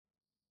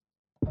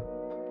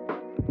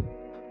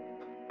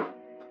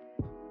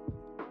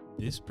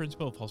This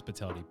Principle of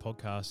Hospitality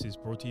podcast is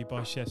brought to you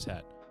by Chef's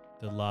Hat,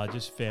 the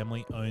largest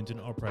family-owned and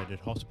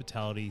operated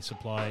hospitality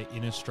supplier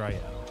in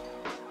Australia.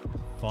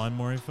 Find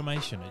more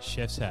information at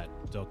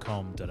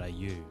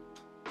chefshat.com.au.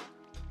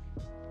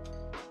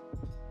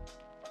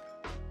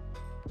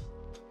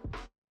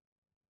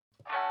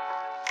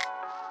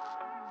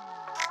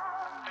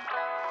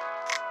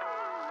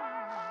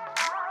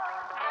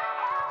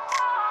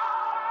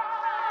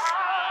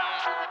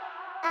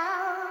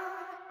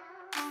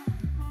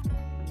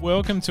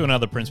 Welcome to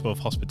another Principle of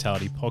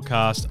Hospitality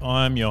podcast.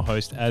 I'm your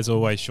host, as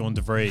always, Sean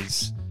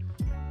DeVries.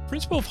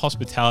 Principle of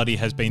Hospitality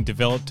has been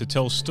developed to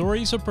tell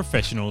stories of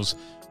professionals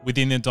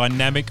within the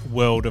dynamic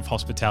world of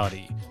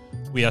hospitality.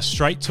 We are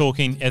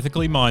straight-talking,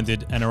 ethically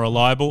minded, and a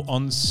reliable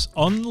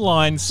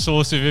online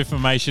source of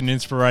information and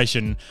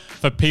inspiration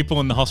for people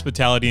in the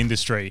hospitality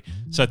industry.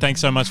 So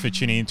thanks so much for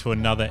tuning in to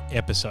another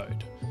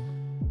episode.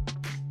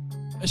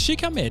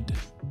 Ashik Ahmed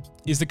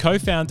is the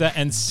co-founder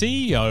and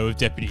CEO of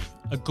Deputy,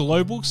 a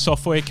global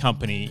software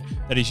company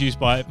that is used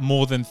by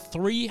more than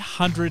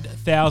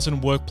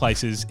 300,000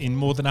 workplaces in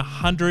more than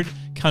 100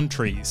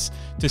 countries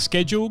to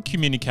schedule,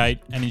 communicate,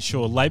 and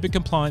ensure labour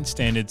compliance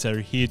standards are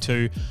adhered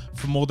to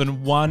for more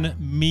than 1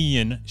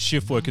 million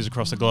shift workers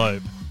across the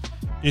globe.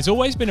 It has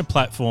always been a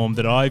platform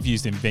that I've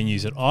used in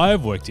venues that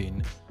I've worked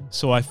in,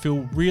 so I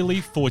feel really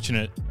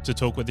fortunate to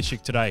talk with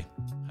Ashik today.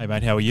 Hey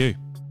mate, how are you?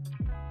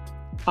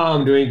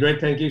 I'm doing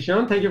great. Thank you,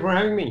 Sean. Thank you for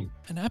having me.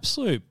 An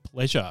absolute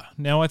pleasure.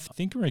 Now, I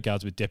think in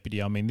regards with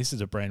Deputy, I mean, this is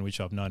a brand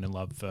which I've known and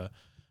loved for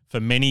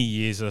many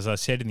years. As I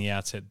said in the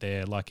outset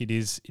there, like it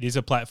is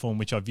a platform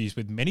which I've used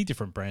with many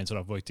different brands that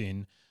I've worked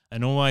in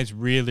and always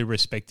really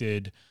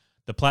respected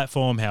the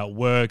platform, how it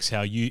works,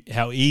 how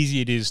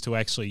easy it is to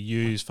actually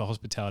use for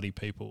hospitality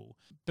people.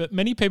 But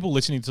many people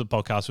listening to the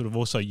podcast would have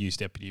also used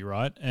Deputy,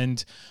 right?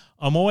 And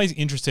I'm always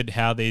interested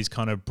how these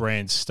kind of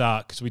brands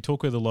start because we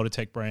talk with a lot of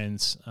tech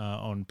brands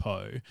on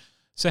PO.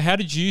 So how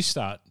did you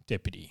start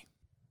Deputy?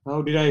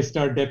 How did I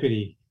start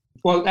Deputy?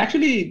 Well,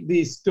 actually,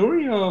 the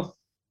story of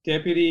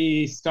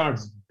Deputy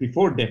starts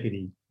before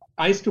Deputy.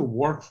 I used to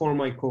work for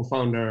my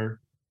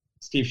co-founder,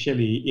 Steve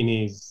Shelley, in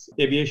his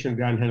aviation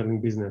ground handling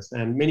business.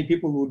 And many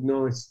people would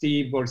know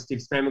Steve or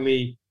Steve's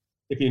family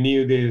if you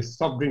knew the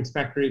soft drinks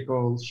factory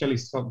called Shelley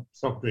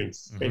Soft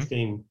Drinks, based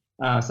in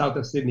south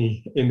of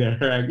Sydney. In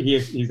there,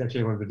 he's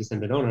actually one of the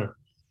descendant owner.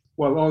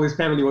 While all his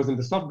family was in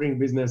the soft drink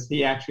business,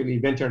 he actually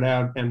ventured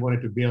out and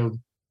wanted to build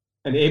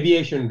an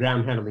aviation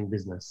ground handling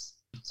business.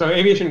 So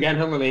aviation ground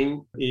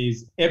handling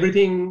is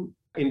everything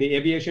in the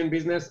aviation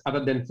business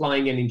other than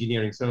flying and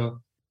engineering. So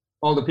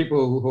all the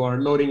people who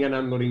are loading and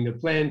unloading the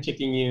plane,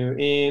 checking you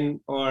in,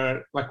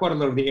 or like quite a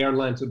lot of the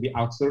airlines would be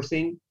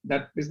outsourcing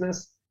that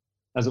business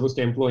as opposed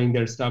to employing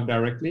their staff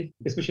directly,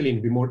 especially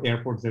in remote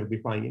airports they'll be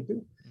flying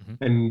into.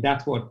 Mm-hmm. And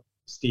that's what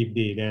Steve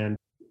did. And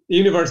the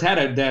universe had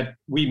it that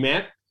we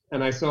met,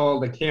 and I saw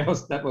the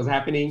chaos that was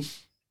happening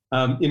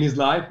in his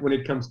life when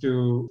it comes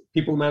to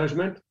people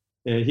management.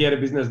 He had a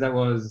business that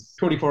was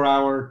 24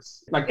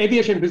 hours. Like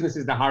aviation business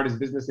is the hardest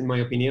business in my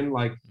opinion.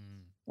 Like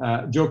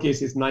joke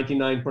is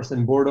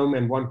 99% boredom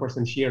and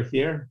 1% sheer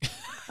fear.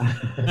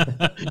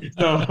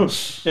 So,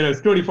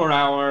 it's 24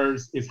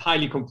 hours, it's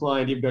highly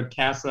compliant, you've got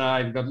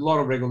CASA, you've got a lot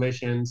of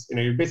regulations,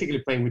 you're basically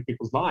playing with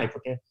people's life,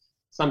 okay?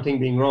 Something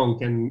being wrong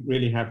can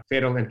really have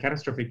fatal and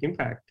catastrophic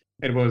impact.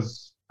 It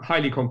was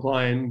highly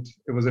compliant,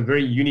 it was a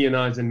very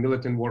unionized and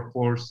militant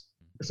workforce.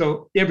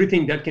 So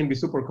everything that can be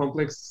super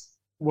complex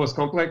was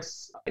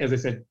complex. As I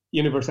said,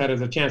 universe had as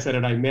a chance at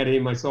it. I met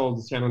him, I saw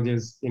the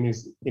challenges in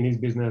his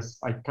business.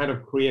 I kind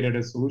of created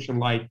a solution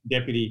like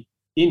Deputy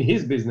in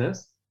his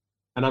business.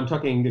 And I'm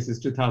talking, this is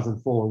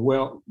 2004,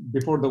 well,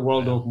 before the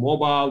world of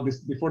mobile,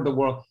 before the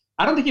world,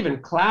 I don't think even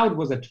cloud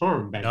was a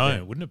term back then. No,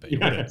 it wouldn't have been.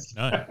 Yes.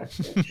 No.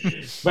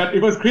 But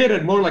it was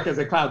created more like as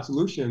a cloud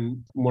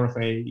solution, more of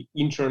a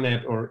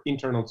intranet or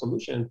internal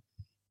solution.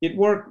 It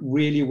worked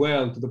really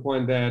well to the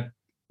point that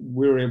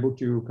we were able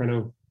to kind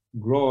of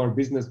grow our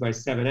business by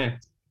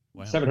 7x,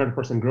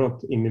 700%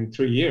 growth in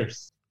 3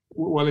 years.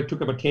 Well, it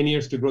took about 10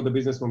 years to grow the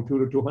business from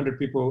 2 to 200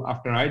 people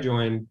after I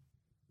joined.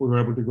 We were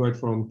able to grow it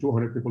from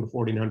 200 people to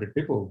 1,400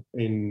 people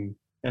and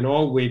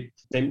all with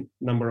the same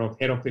number of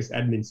head office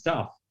admin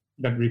staff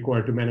that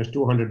required to manage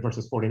 200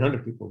 versus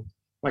 1,400 people.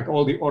 Like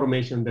all the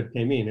automation that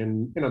came in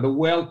and, the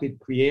wealth it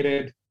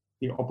created,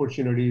 the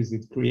opportunities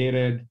it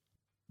created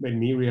made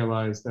me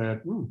realize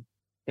that,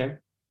 okay,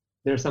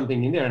 there's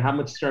something in there. How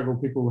much struggle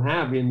people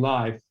have in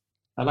life.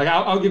 Like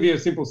I'll give you a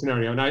simple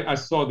scenario. And I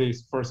saw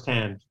this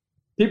firsthand.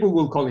 People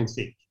will call in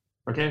sick,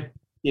 okay?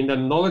 In the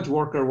knowledge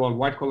worker world,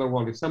 white collar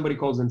world, if somebody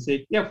calls in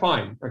sick, yeah,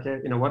 fine. Okay,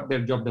 you know what?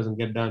 Their job doesn't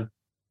get done.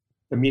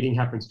 The meeting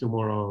happens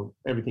tomorrow.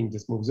 Everything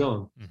just moves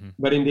on. Mm-hmm.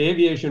 But in the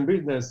aviation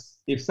business,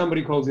 if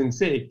somebody calls in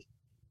sick,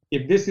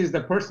 if this is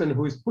the person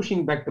who is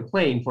pushing back the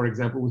plane, for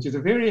example, which is a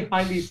very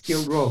highly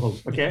skilled role,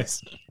 okay?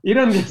 Yes. You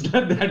don't just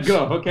let that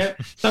go, okay?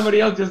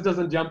 Somebody else just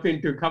doesn't jump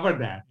in to cover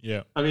that.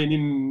 Yeah. I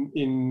mean,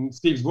 in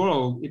Steve's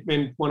world, it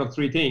meant one of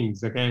three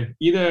things, okay?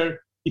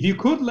 Either if you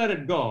could let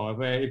it go,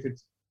 if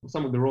it's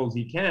some of the roles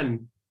he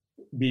can,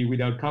 be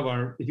without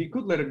cover. If you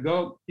could let it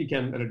go, you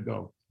can let it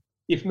go.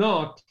 If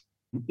not,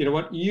 you know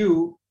what,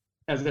 you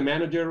as a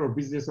manager or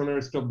business owner,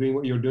 stop doing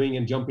what you're doing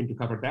and jump in to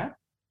cover that.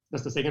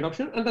 That's the second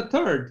option. And the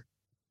third,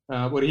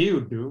 what he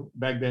would do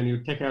back then,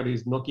 you take out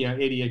his Nokia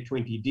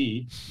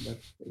 8820D,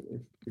 if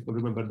people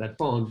remember that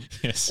phone,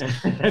 Yes.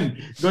 and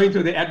going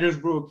through the address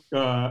book,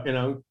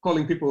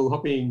 calling people,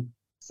 hoping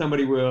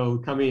somebody will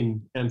come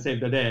in and save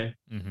the day.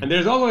 Mm-hmm. And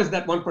there's always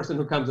that one person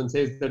who comes and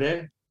saves the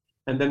day.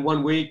 And then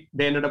one week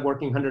they ended up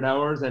working 100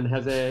 hours and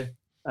has a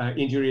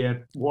injury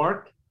at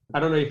work. I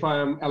don't know if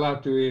I'm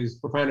allowed to use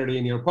profanity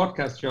in your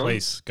podcast show.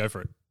 Please, go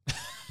for it.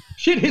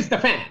 Shit hits the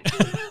fan.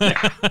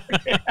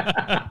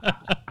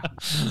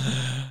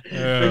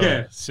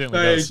 Okay,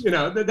 certainly does.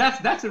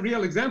 That's a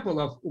real example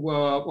of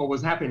what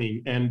was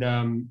happening. And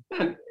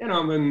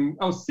when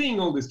I was seeing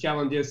all the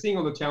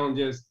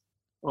challenges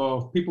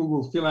of people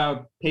who fill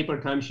out paper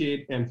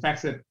timesheet and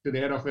fax it to the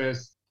head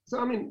office. So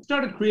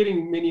started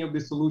creating many of the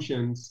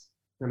solutions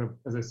kind of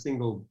as a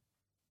single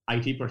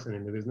IT person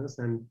in the business,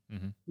 and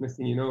next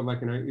thing you know,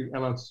 it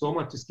allowed so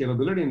much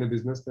scalability in the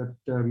business that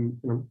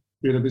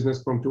grew the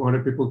business from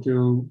 200 people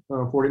to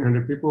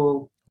 1,400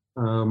 people.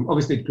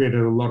 Obviously, it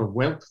created a lot of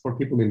wealth for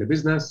people in the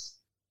business.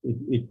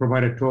 It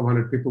provided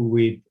 1,200 people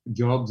with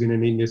jobs in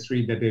an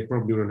industry that they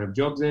probably don't have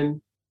jobs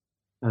in.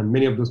 And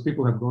many of those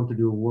people have gone to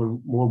do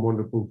more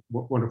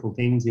wonderful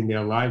things in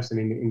their lives and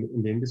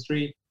in the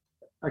industry.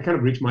 I kind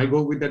of reached my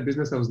goal with that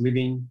business. I was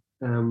leaving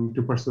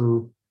to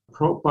pursue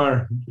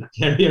proper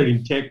career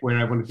in tech, where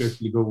I wanted to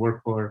actually go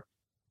work for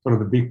one of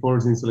the big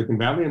fours in Silicon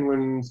Valley. And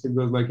when Steve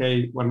goes like,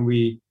 hey, why don't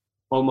we,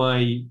 all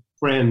my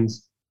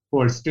friends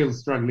who are still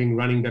struggling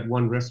running that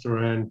one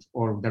restaurant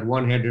or that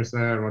one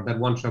hairdresser or that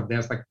one shop,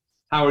 they're like,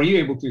 how are you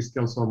able to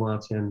scale so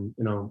much? And,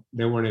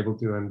 they weren't able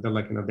to. And they're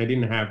like, they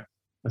didn't have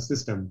a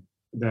system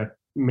that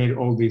made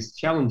all these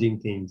challenging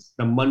things,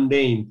 the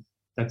mundane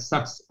that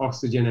sucks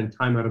oxygen and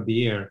time out of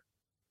the air,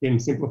 can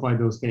simplify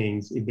those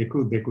things. If they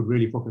could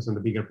really focus on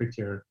the bigger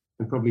picture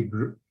and probably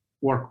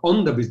work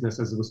on the business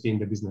as opposed to in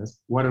the business.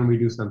 Why don't we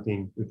do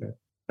something with it?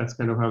 That's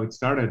kind of how it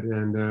started.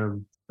 And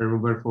I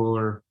remember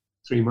for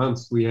 3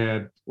 months,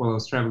 I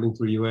was traveling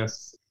through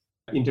US,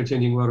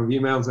 interchanging a lot of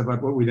emails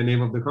about what was the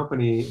name of the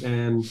company,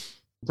 and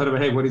thought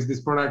about, hey, what is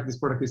this product? This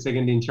product is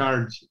second in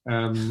charge.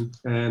 And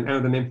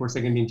another name for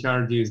second in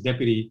charge is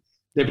Deputy.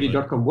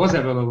 Deputy.com was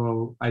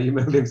available. I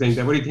emailed him saying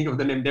that, what do you think of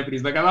the name Deputy?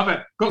 He's like, I love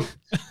it. Cool.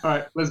 All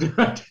right, let's do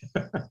it.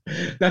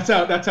 That's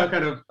how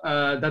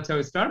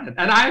it started.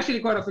 And I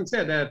actually quite often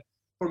say that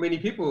for many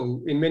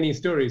people in many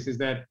stories is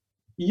that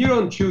you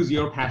don't choose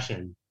your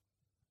passion.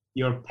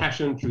 Your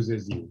passion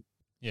chooses you.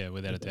 Yeah,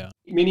 without a doubt.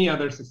 Many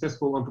other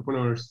successful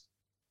entrepreneurs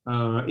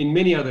in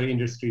many other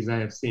industries I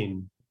have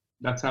seen,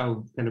 that's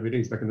how kind of it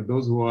is. Like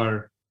those who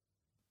are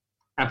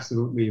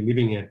absolutely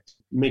living it,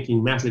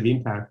 making massive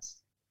impacts,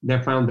 they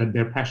found that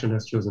their passion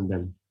has chosen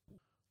them.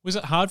 Was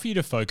it hard for you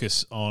to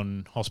focus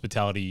on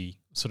hospitality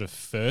sort of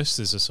first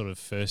as a sort of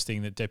first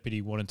thing that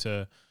Deputy wanted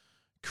to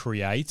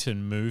create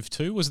and move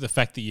to? Was it the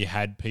fact that you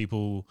had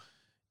people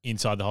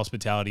inside the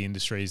hospitality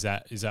industry? Is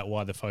that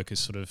why the focus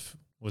sort of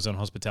was on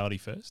hospitality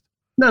first?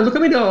 No, look,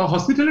 the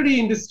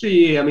hospitality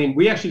industry,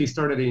 we actually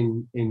started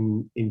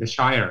in the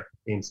Shire,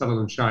 in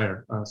Sutherland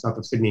Shire, south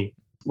of Sydney.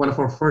 One of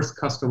our first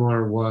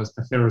customer was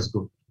the Ferris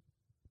Group.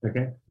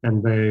 Okay,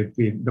 and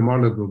the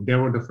Marlowe Group, they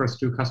were the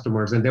first two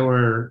customers, and they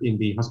were in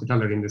the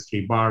hospitality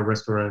industry, bar,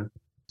 restaurant.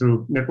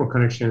 Through network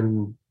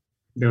connection,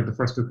 they were the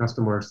first two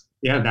customers.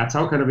 Yeah, that's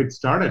how kind of it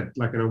started.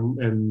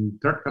 And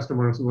third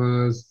customer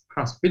was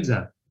Crust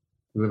Pizza,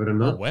 believe it or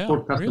not. Oh, wow.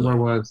 Fourth customer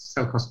was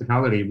Self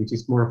Hospitality, which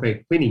is more of a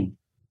cleaning,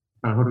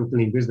 hotel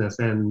cleaning business.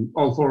 And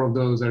all four of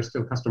those are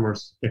still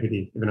customers,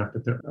 Deputy, even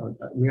after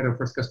we had our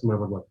first customer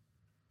about what,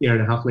 year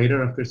and a half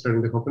later after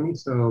starting the company.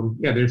 So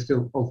yeah, they're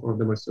still, all four of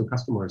them are still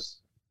customers.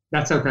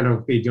 That's how kind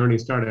of the journey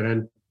started.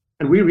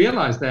 And we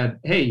realized that,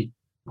 hey,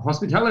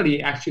 hospitality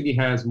actually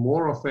has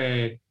more of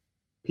a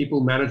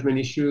people management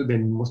issue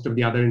than most of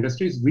the other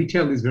industries.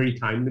 Retail is very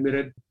time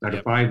limited, 9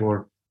 to 5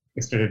 or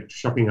extended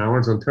shopping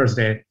hours on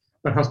Thursday.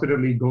 But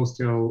hospitality goes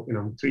till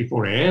 3,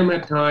 4 a.m.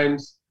 at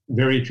times,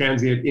 very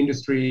transient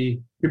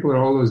industry. People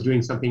are always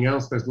doing something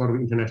else. There's a lot of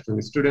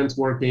international students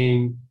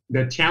working.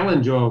 The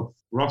challenge of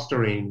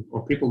rostering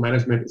or people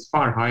management is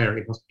far higher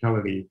in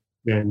hospitality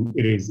than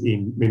it is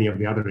in many of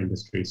the other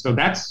industries. So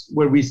that's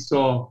where we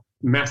saw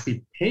massive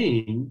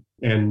pain,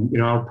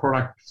 and our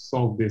product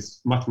solved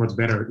this much, much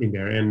better in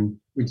there, and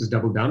we just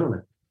doubled down on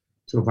it.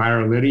 To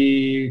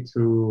virality,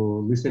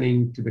 to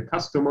listening to the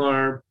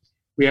customer.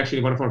 We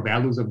actually, one of our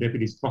values of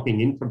Deputy is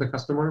clocking in for the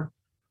customer.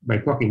 By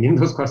clocking in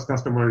those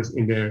customers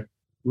in there,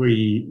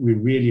 we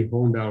really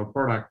honed our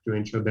product to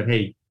ensure that,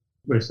 hey,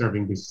 we're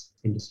serving this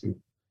industry.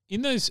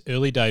 In those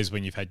early days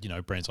when you've had,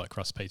 brands like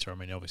Crust Pizza,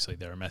 obviously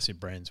there are massive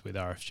brands with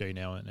RFG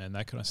now and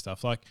that kind of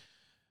stuff. Like,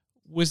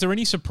 was there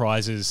any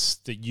surprises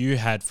that you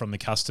had from the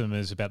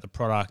customers about the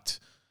product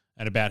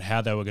and about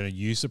how they were going to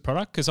use the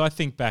product? Because I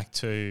think back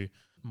to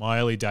my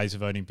early days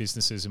of owning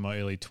businesses in my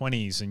early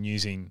 20s and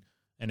using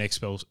an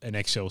Excel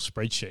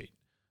spreadsheet,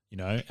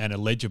 and a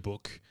ledger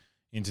book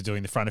into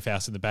doing the front of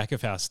house and the back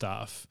of house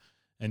stuff,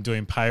 and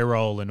doing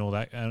payroll and all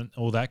that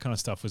kind of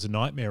stuff was a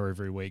nightmare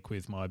every week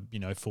with my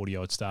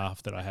 40-odd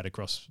staff that I had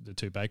across the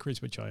 2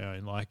 bakeries which I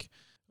own. Like,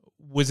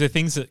 was there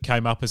things that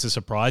came up as a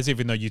surprise,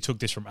 even though you took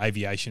this from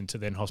aviation to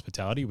then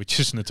hospitality, which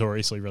is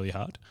notoriously really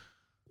hard?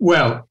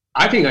 Well,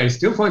 I think I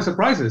still find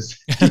surprises.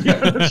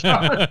 I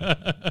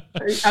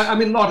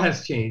mean, a lot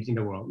has changed in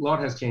the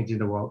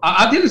world.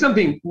 I'll tell you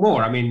something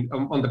more. I mean,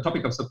 on the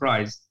topic of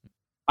surprise,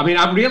 I mean,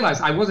 I've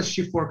realized I was a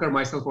shift worker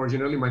myself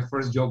originally. My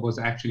first job was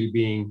actually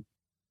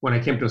when I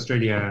came to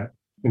Australia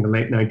in the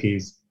late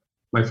 90s,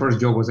 my first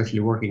job was actually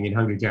working in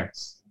Hungry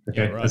Jack's.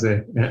 Okay,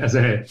 yeah,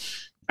 right.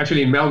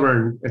 Actually in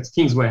Melbourne, it's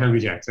Kingsway Hungry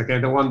Jack's. Okay,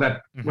 the one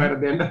that right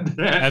at the end of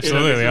the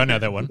Absolutely, I know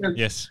that one.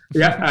 Yes.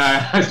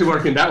 Yeah, I used to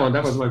work in that one.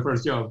 That was my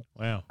first job.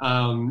 Wow.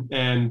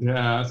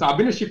 So I've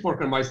been a shift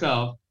worker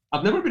myself.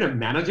 I've never been a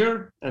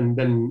manager, and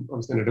then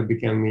obviously ended up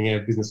becoming a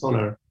business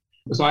owner.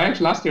 So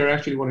last year I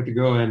actually wanted to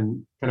go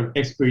and kind of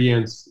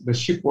experience the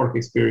shift work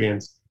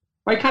experience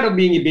by kind of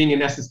being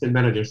an assistant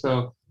manager.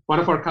 So one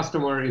of our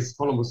customers is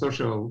Colombo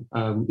Social.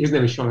 His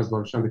name is Sean as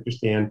well, Sean the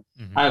Christian.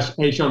 I asked,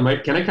 hey, Sean,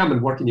 mate, can I come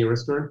and work in your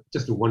restaurant?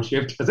 Just do one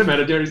shift as a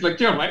manager. He's like,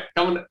 sure, mate,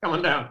 come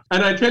on down.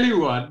 And I tell you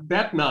what,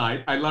 that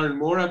night, I learned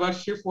more about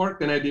shift work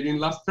than I did in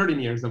the last 13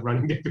 years of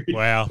running Deputy.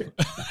 Wow.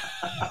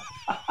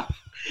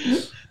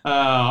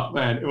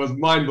 Man, it was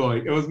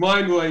mind-blowing. It was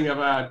mind-blowing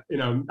about,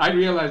 I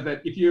realized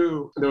that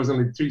there was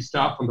only 3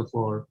 staff on the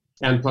floor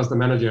and plus the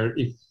manager,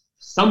 if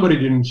somebody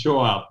didn't show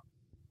up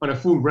on a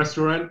full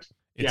restaurant,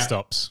 it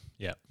stops.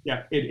 Yeah.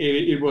 Yeah,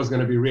 it was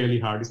going to be really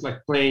hard. It's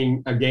like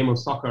playing a game of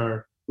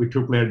soccer with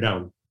 2 players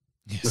down.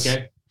 Yes.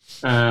 Okay.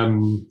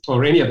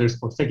 Or any other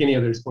sports. Take any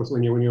other sports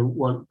when you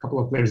want a couple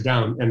of players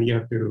down and you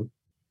have to.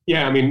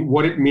 Yeah, I mean,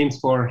 what it means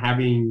for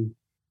having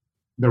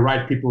the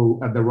right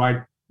people at the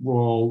right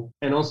role,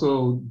 and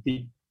also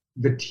the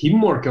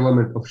teamwork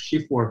element of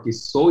shift work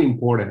is so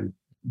important.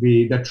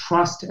 The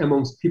trust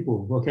amongst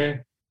people. Okay.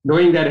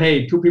 Knowing that,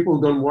 hey, 2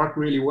 people don't work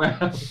really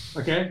well,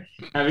 okay?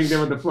 Having them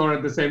on the floor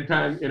at the same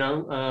time,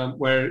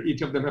 where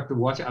each of them have to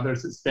watch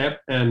others' step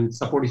and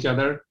support each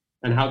other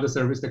and how to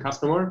service the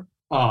customer.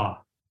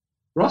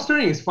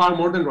 Rostering is far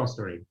more than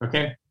rostering,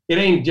 okay? It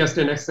ain't just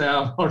an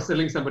Excel or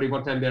selling somebody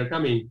what time they're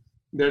coming.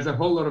 There's a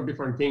whole lot of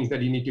different things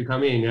that you need to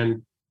come in.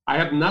 And I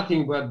have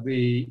nothing but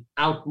the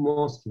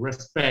utmost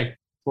respect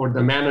for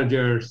the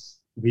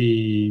managers,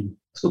 the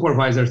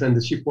supervisors, and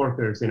the shift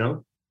workers,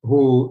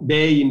 who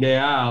day in, day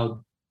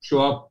out, show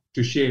up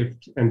to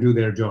shift and do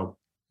their job.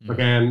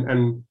 Okay.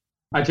 And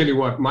I tell you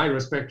what, my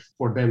respect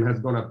for them has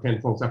gone up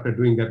tenfold after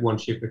doing that one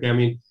shift. Okay. I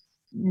mean,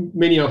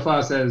 many of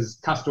us as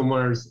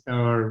customers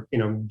or,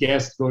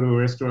 guests go to a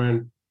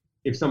restaurant,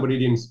 if somebody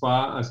didn't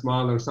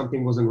smile or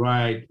something wasn't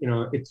right,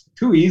 it's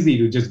too easy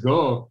to just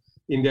go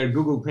in their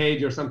Google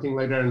page or something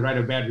like that and write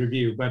a bad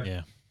review. But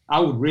yeah, I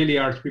would really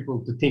urge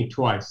people to think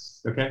twice.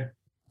 Okay.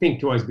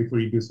 Think twice before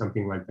you do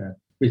something like that,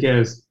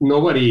 because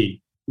nobody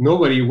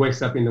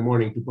wakes up in the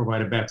morning to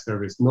provide a bad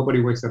service.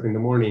 Nobody wakes up in the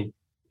morning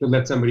to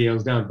let somebody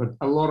else down. But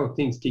a lot of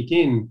things kick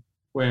in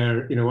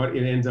where,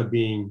 it ends up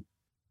being,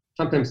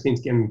 sometimes things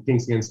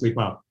can slip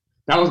up.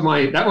 That was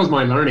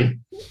my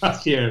learning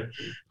last year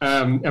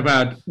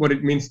about what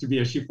it means to be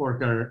a shift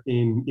worker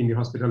in the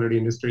hospitality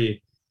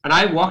industry. And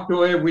I walked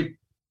away with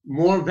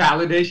more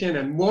validation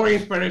and more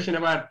inspiration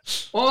about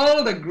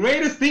all the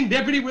greatest thing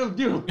Deputy will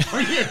do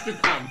for years to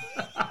come.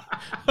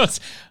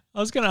 I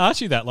was going to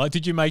ask you that. Like,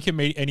 did you make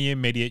any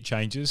immediate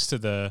changes to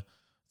the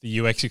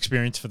UX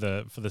experience for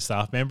the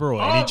staff member,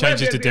 or any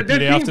changes to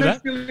Deputy after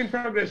that? Things are still in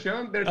progress,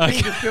 Sean.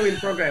 Things are still in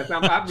progress.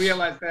 I've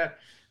realized that.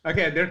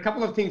 Okay, there are a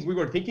couple of things we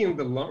were thinking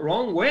the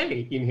wrong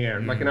way in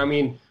here.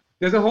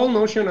 There's a whole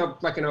notion of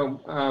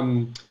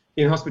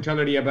in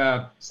hospitality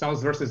about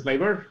sales versus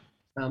labor.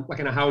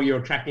 How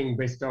you're tracking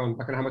based on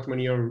how much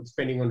money you're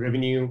spending on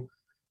revenue,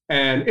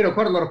 and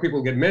quite a lot of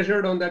people get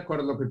measured on that. Quite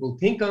a lot of people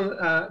think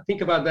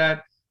about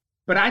that.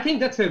 But I think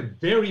that's a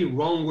very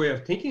wrong way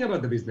of thinking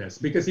about the business,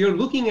 because you're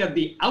looking at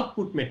the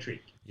output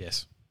metric.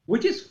 Yes.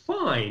 Which is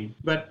fine,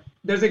 but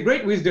there's a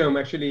great wisdom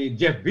actually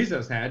Jeff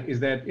Bezos had, is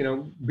that,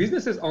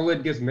 businesses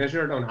always gets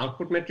measured on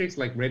output metrics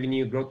like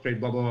revenue, growth rate,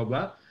 blah, blah, blah,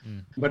 blah.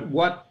 But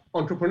what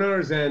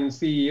entrepreneurs and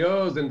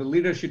CEOs and the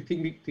leaders should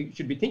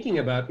be thinking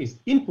about is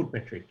input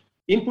metric.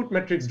 Input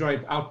metrics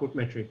drive output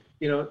metric.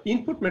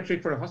 Input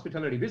metric for a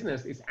hospitality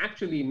business is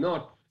actually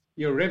not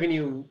your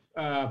revenue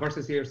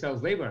versus your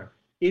sales labor.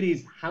 It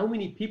is how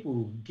many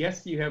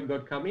guests you have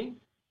got coming,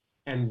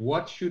 and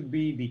what should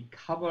be the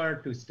cover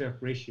to staff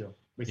ratio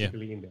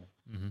basically in there.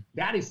 Mm-hmm.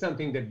 That is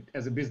something that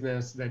as a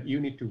business that you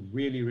need to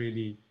really,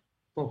 really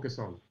focus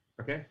on.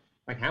 Okay.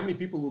 Like how many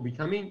people will be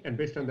coming, and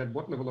based on that,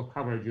 what level of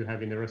coverage you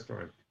have in the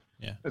restaurant.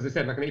 Yeah. As I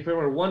said, if you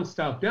were 1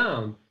 staff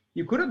down,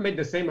 you could have made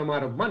the same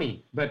amount of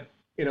money, but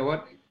you know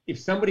what? If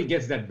somebody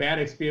gets that bad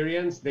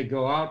experience, they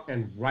go out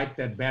and write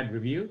that bad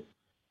review,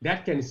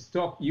 that can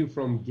stop you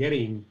from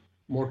getting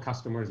more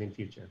customers in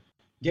future.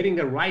 Getting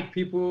the right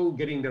people,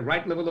 getting the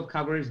right level of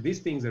coverage, these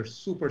things are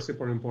super,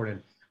 super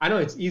important. I know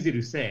it's easy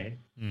to say,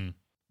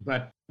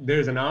 But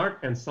there's an art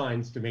and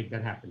science to make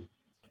that happen.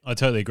 I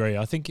totally agree.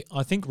 I think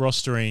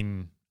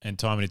rostering and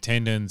time and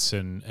attendance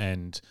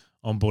and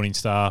onboarding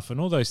staff and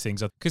all those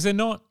things, because they're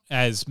not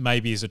as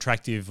maybe as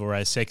attractive or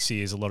as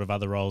sexy as a lot of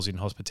other roles in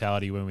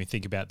hospitality when we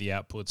think about the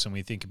outputs and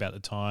we think about the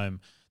time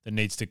that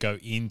needs to go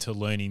into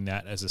learning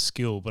that as a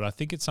skill. But I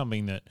think it's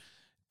something that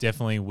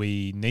definitely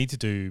we need to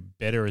do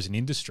better as an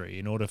industry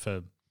in order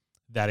for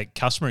that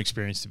customer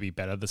experience to be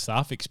better, the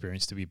staff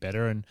experience to be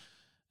better, and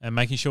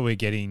making sure we're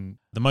getting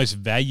the most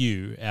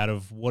value out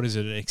of what is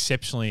an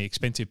exceptionally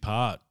expensive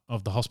part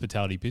of the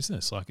hospitality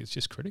business. Like, it's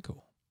just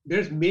critical.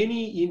 There's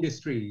many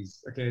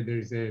industries. Okay,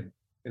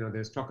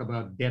 there's talk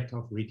about death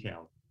of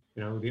retail.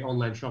 The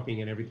online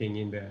shopping and everything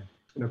in there.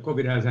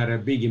 COVID has had a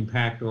big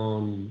impact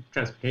on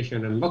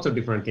transportation and lots of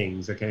different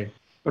things. Okay,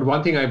 but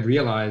one thing I've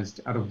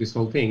realized out of this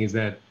whole thing is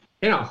that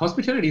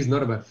hospitality is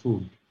not about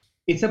food.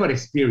 It's about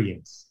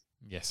experience.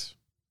 Yes.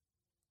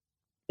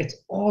 It's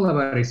all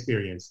about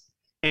experience.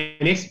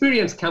 And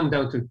experience comes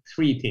down to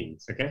three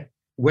things, okay?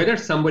 Whether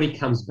somebody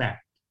comes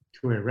back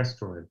to a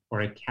restaurant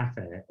or a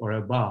cafe or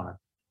a bar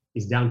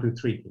is down to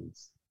three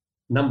things.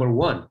 Number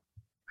one,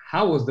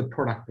 how was the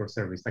product or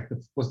service? Like,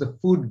 was the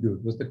food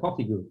good? Was the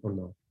coffee good or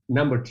not?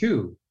 Number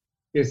two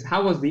is,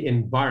 how was the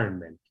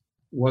environment?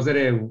 Was it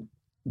a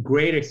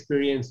great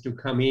experience to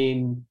come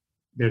in?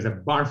 There's a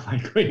bar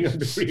fight going on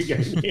before you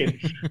get in,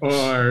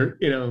 or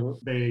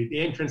the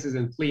entrance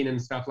isn't clean and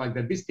stuff like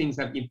that. These things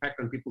have impact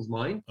on people's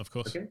mind. Of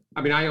course. Okay.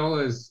 I mean, I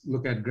always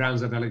look at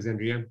Grounds of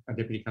Alexandria, a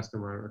deputy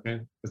customer.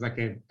 Okay, it's like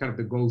a kind of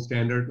the gold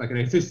standard. Like,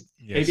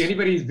 if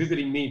anybody is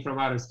visiting me from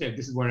out of state,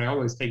 this is where I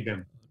always take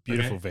them.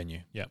 Beautiful venue.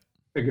 Yeah.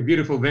 Like a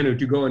beautiful venue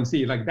to go and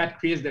see. Like, that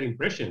creates that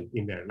impression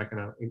in there. Like,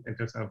 in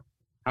terms of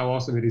how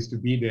awesome it is to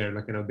be there.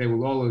 Like, they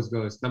will always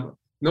go.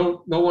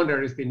 No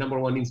wonder it's the number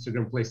one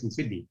Instagram place in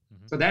Sydney.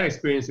 Mm-hmm. So that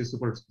experience is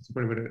super,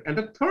 super important. And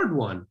the third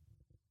one,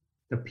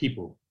 the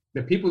people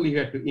you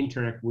have to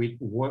interact with,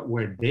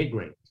 were they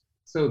great?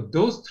 So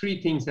those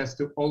three things has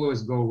to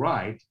always go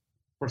right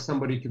for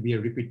somebody to be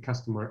a repeat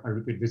customer, a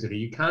repeat visitor.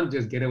 You can't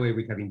just get away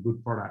with having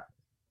good product.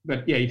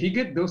 But yeah, if you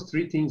get those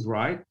three things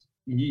right,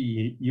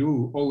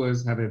 you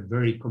always have a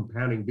very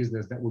compounding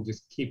business that will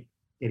just keep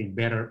getting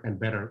better and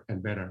better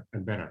and better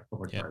and better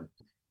over time.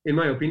 In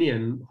my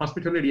opinion,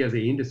 hospitality as an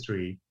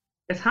industry,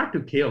 it's hard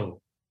to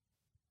kill.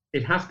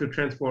 It has to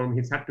transform.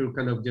 It's had to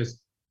kind of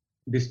just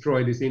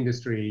destroy this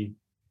industry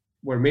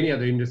where many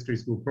other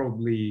industries will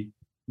probably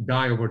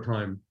die over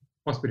time.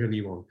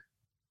 Hospitality won't.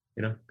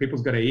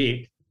 People's got to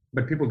eat,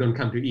 but people don't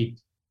come to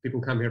eat.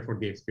 People come here for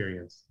the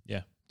experience.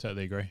 Yeah,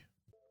 totally agree.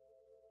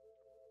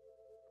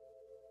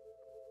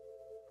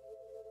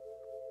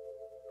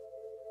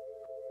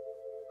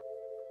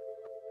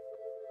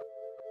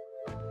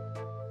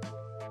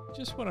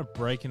 Just want to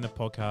break in the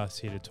podcast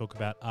here to talk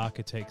about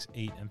Architects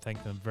Eat and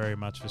thank them very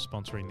much for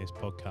sponsoring this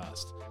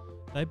podcast.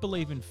 They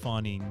believe in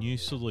finding new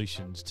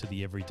solutions to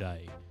the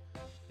everyday.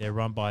 They're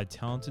run by a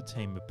talented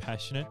team of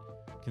passionate,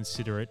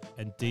 considerate,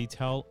 and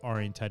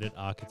detail-orientated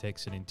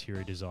architects and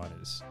interior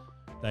designers.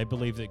 They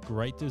believe that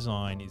great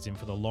design is in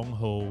for the long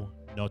haul,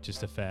 not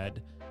just a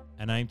fad,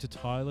 and aim to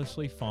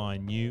tirelessly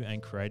find new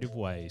and creative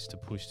ways to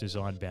push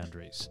design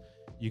boundaries.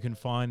 You can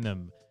find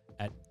them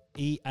at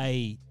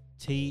eatas.com.au,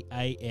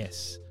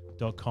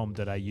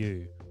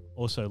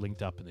 also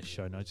linked up in the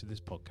show notes of this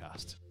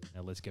podcast.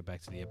 Now let's get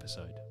back to the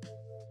episode.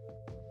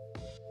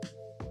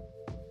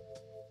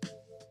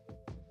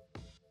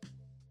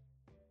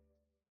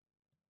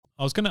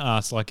 I was going to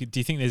ask, do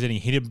you think there's any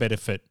hidden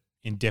benefit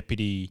in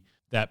Deputy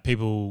that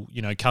people,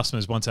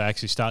 customers, once they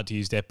actually start to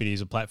use Deputy as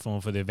a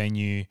platform for their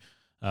venue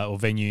or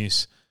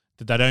venues,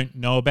 that they don't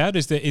know about?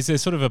 Is there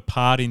sort of a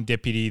part in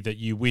Deputy that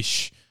you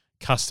wish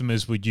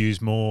customers would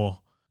use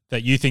more,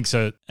 that you think's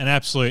an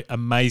absolute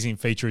amazing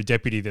feature of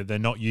Deputy that they're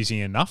not using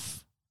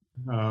enough?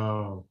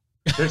 Oh,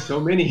 there's so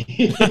many.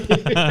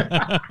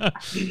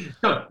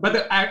 No,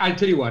 but I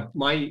tell you what,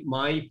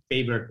 my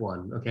favorite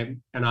one, okay,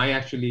 and I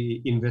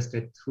actually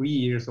invested 3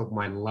 years of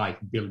my life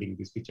building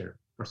this feature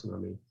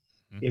personally,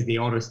 is the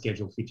auto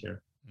schedule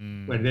feature,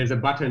 where there's a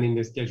button in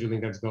the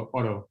scheduling that's go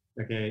auto.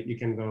 Okay, you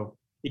can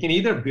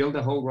either build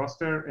a whole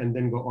roster and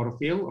then go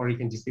autofill, or you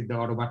can just hit the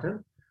auto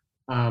button.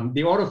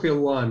 The autofill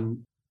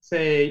one,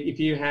 say if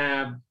you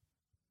have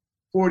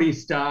 40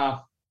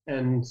 staff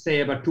and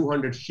say about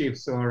 200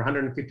 shifts or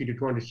 150 to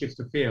 200 shifts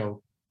to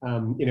fill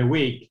in a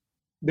week,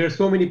 there's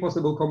so many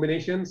possible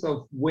combinations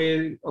of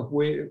way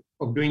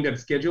of doing that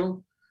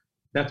schedule.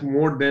 That's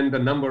more than the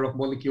number of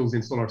molecules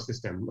in solar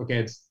system. Okay,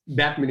 it's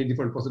that many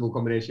different possible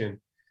combinations.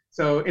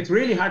 So it's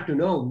really hard to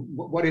know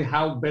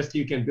how best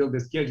you can build a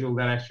schedule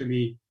that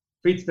actually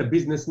fits the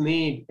business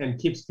need and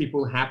keeps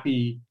people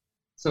happy.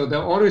 So the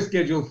auto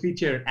schedule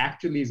feature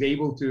actually is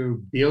able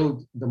to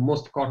build the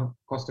most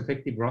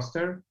cost-effective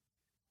roster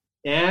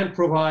and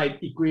provide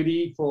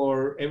equality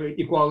for every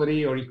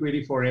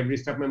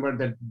staff member,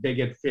 that they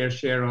get fair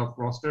share of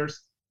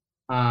rosters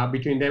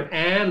between them,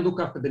 and look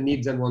after the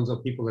needs and wants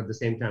of people at the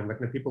same time. Like,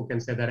 people can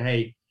say that,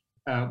 hey,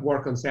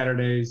 work on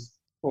Saturdays,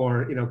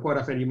 or quite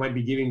often you might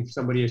be giving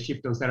somebody a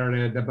shift on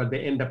Saturday, but they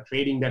end up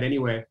trading that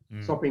anyway,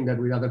 swapping that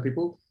with other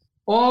people.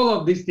 All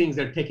of these things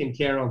are taken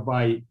care of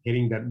by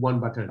hitting that one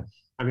button.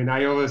 I mean,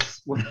 I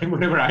always,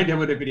 whenever I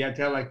demo the video, I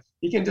tell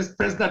you can just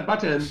press that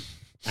button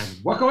and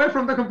walk away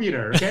from the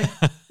computer, okay?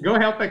 Go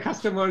help a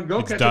customer,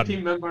 go catch a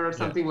team member or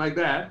something like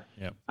that.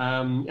 Yep.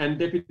 And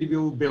Deputy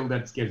will build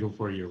that schedule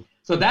for you.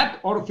 So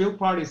that autofill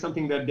part is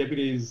something that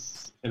Deputy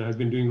has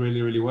been doing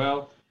really, really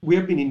well. We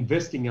have been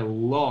investing a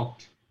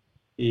lot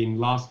in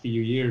last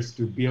few years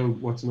to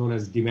build what's known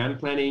as demand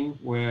planning,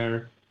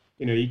 where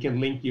you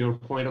can link your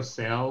point of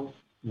sale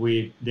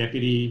with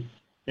Deputy,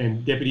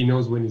 and Deputy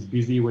knows when it's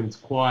busy, when it's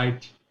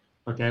quiet,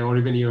 okay, or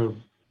even your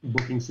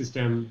booking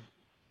system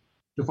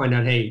to find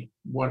out, hey,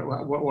 what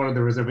are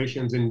the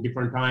reservations in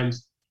different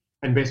times,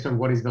 and based on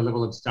what is the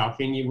level of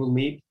staffing you will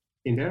need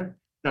in there.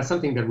 That's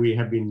something that we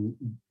have been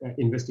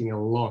investing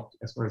a lot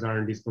as far as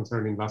R&D is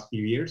concerned in the last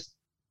few years.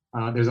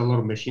 There's a lot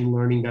of machine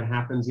learning that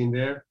happens in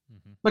there.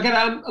 But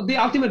the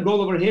ultimate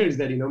goal over here is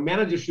that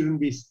managers shouldn't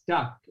be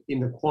stuck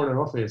in the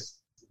corner office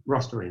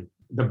rostering.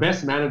 The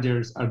best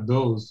managers are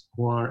those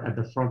who are at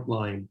the front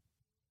line,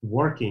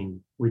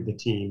 working with the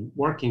team,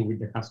 working with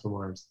the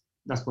customers.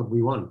 That's what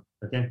we want,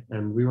 okay?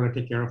 And we want to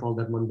take care of all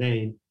that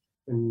mundane,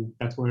 and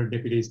that's where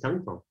Deputy is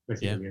coming from,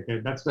 basically. Okay,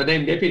 that's the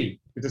name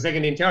Deputy. It's the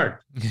second in charge.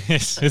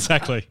 Yes,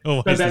 exactly.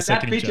 Always so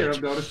that feature of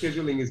the auto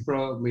scheduling is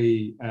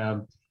probably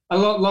a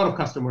lot of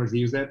customers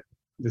use it.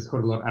 There's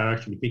quite a lot are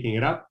actually picking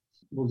it up.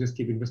 We'll just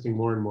keep investing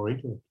more and more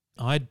into it.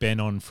 I had Ben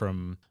on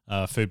from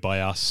Food by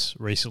Us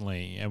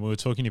recently, and we were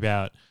talking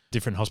about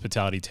different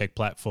hospitality tech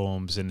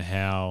platforms and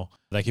how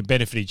they can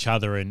benefit each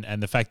other,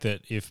 and the fact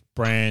that if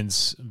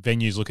brands,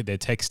 venues look at their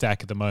tech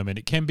stack at the moment,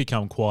 it can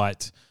become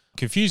quite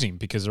confusing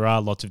because there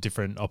are lots of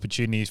different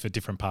opportunities for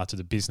different parts of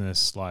the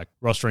business, like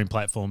rostering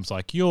platforms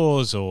like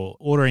yours or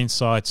ordering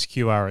sites,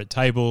 QR at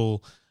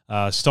table,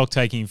 stock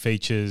taking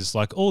features,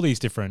 like all these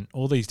different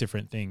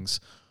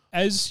things.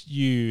 As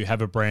you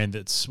have a brand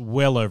that's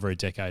well over a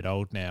decade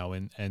old now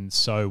and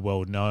so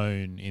well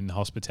known in the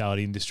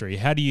hospitality industry,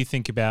 how do you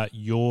think about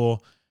your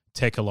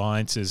tech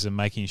alliances and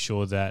making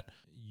sure that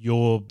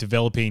you're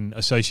developing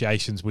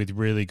associations with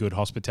really good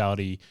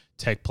hospitality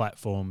tech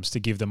platforms to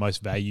give the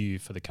most value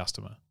for the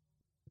customer?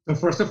 So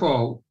first of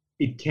all,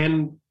 it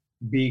can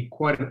be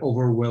quite an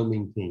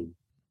overwhelming thing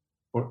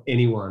for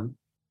anyone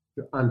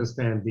to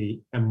understand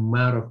the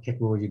amount of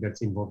technology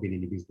that's involved in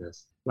any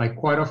business. Like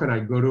quite often I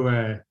go to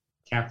a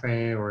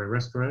cafe or a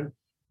restaurant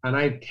and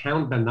I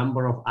count the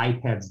number of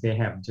iPads they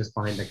have just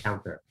behind the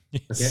counter.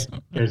 Yes.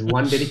 Okay, there's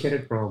one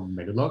dedicated from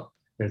Medulog,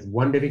 there's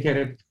one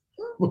dedicated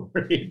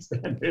for Eats,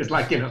 and there's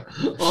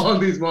all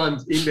these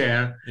ones in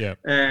there. Yeah.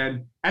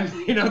 And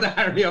the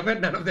irony of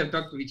it, none of them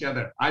talk to each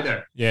other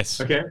either. Yes.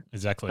 Okay.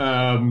 Exactly.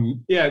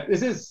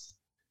 This is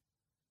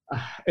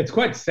it's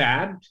quite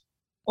sad.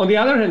 On the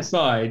other hand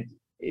side,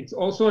 it's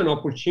also an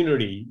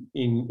opportunity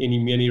in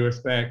many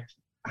respects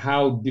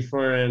how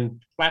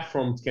different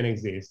platforms can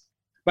exist.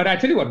 But I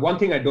tell you what, one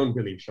thing I don't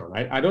believe, Sean,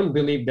 I don't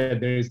believe that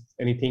there is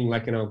anything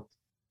like,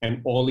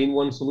 an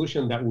all-in-one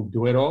solution that will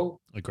do it all.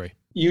 Agree.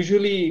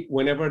 Usually,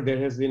 whenever there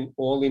has been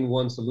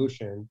all-in-one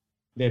solution,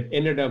 they've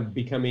ended up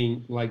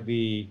becoming like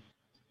the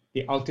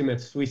ultimate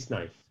Swiss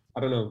knife. I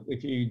don't know,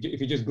 if you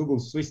just Google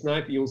Swiss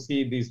knife, you'll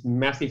see this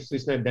massive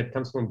Swiss knife that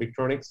comes from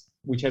Victronics,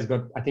 which has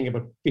got, I think,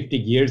 about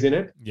 50 gears in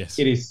it. Yes.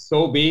 It is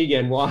so big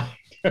and wide.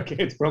 Okay,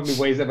 it probably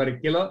weighs about a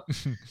kilo,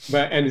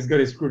 and it's got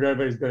a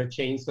screwdriver, it's got a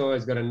chainsaw,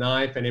 it's got a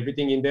knife and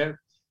everything in there.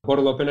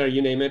 Bottle opener,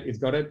 you name it, it's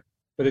got it.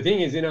 But the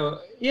thing is, it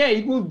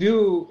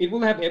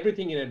will have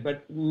everything in it,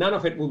 but none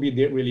of it will be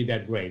really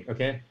that great,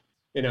 okay?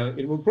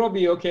 It will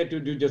probably be okay to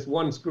do just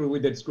one screw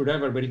with that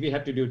screwdriver, but if you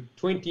have to do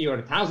 20 or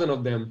 1,000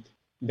 of them,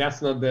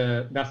 that's not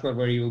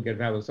where you will get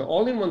value. So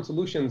all-in-one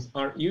solutions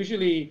are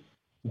usually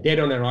dead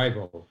on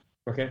arrival,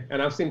 okay? And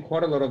I've seen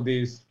quite a lot of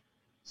these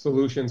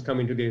solutions come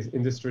into this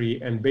industry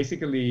and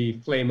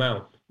basically flame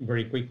out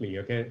very quickly,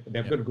 okay?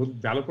 They've got a good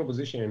value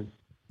proposition,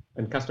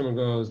 and customer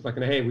goes like,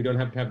 hey, we don't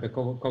have to have the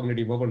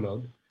cognitive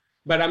overload.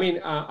 But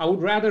I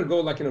would rather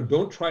go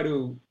don't try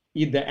to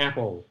eat the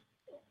apple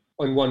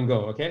on one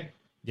go, okay?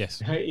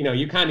 Yes.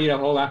 You can't eat a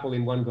whole apple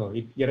in one go.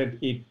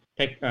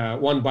 Take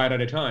one bite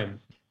at a time.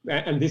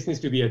 And this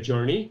needs to be a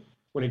journey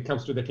when it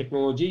comes to the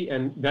technology,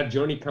 and that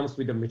journey comes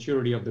with the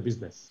maturity of the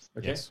business,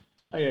 okay?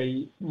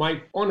 Yes.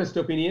 My honest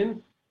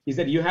opinion is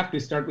that you have to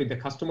start with the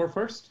customer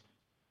first.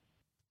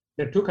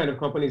 There are two kinds of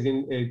companies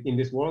in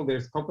this world.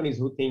 There's companies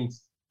who think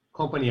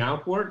company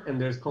outward, and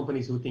there's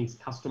companies who think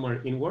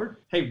customer inward.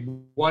 Hey,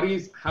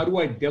 how do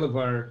I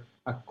deliver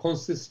a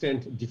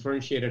consistent,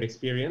 differentiated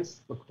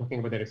experience? We're talking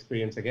about that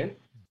experience again.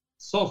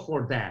 Solve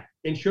for that.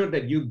 Ensure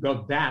that you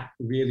got that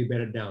really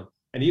bedded down.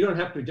 And you don't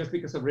have to, just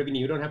because of revenue,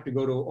 you don't have to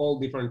go to all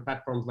different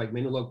platforms like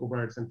Menulog,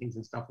 Ubers, and things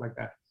and stuff like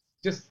that.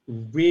 Just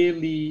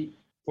really,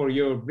 for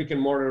your brick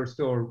and mortar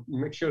store,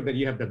 make sure that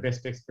you have the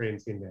best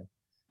experience in there.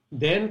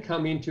 Then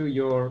come into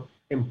your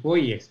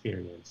employee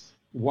experience.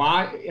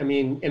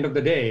 End of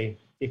the day,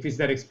 if it's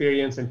that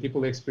experience and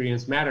people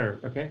experience matter,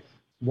 okay,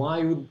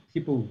 why would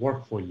people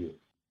work for you?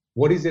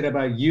 What is it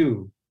about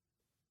you?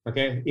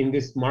 Okay, in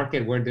this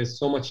market where there's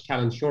so much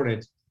talent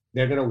shortage,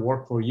 they're going to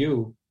work for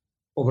you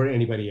over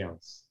anybody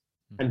else.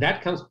 And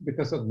that comes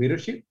because of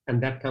leadership,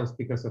 and that comes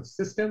because of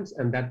systems,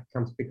 and that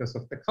comes because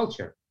of the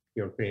culture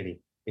you're creating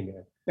in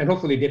there. And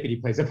hopefully Deputy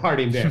plays a part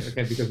in there,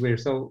 okay, because we're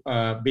so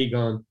big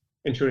on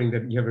ensuring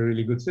that you have a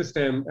really good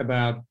system,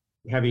 about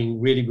having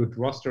really good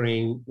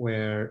rostering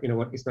where, you know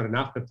what, it's not an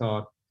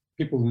afterthought.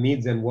 People's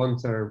needs and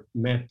wants are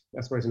met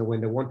as far as, you know, when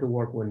they want to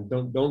work, when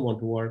don't want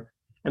to work,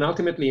 and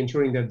ultimately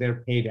ensuring that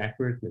they're paid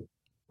accurately.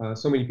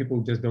 So many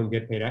people just don't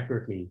get paid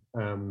accurately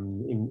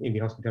in the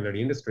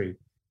hospitality industry.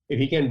 If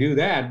you can do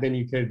that, then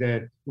you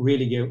can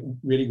really get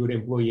really good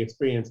employee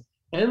experience,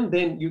 and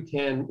then you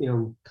can, you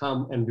know,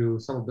 come and do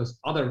some of those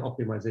other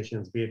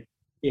optimizations, be it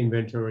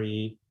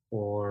inventory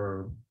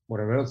or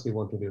whatever else you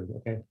want to do.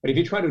 Okay, but if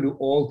you try to do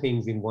all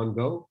things in one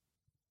go,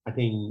 I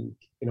think,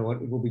 you know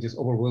what, it will be just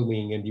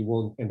overwhelming, and you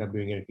won't end up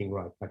doing anything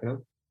right. Like, you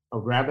know,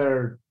 I'd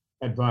rather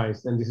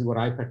advise, and this is what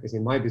I practice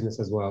in my business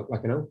as well.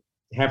 Like, you know,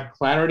 have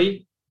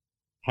clarity,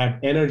 have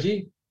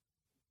energy,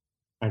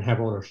 and have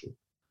ownership.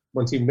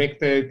 Once you make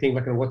the thing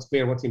like, you know, what's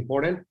clear, what's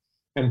important,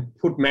 and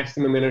put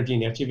maximum energy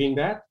in achieving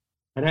that,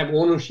 and have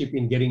ownership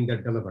in getting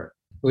that delivered.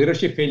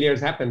 Leadership failures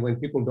happen when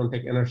people don't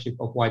take ownership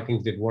of why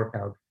things did work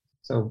out.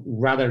 So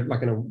rather, like,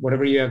 you know,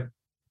 whatever you have,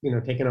 you know,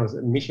 taken as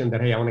a mission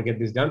that, hey, I want to get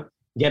this done,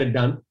 get it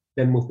done,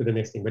 then move to the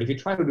next thing. But if you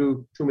try to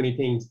do too many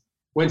things,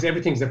 once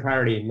everything's a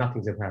priority,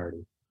 nothing's a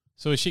priority.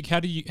 So Ashik, how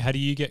do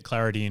you get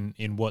clarity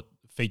in what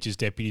features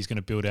Deputy is going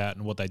to build out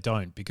and what they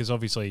don't? Because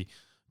obviously,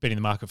 been in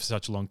the market for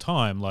such a long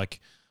time,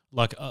 like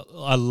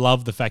I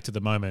love the fact at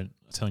the moment,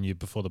 I was telling you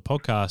before the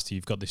podcast,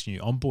 you've got this new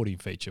onboarding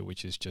feature,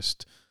 which is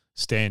just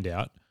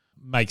standout,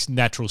 makes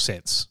natural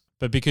sense.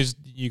 But because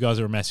you guys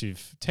are a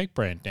massive tech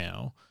brand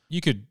now,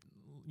 you could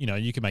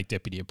make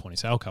Deputy a point of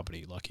sale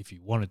company, like if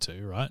you wanted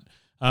to, right?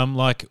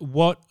 Like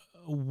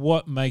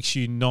what makes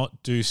you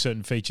not do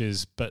certain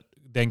features but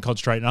then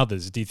concentrate on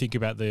others? Do you think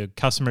about the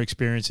customer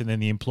experience and then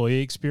the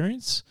employee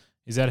experience?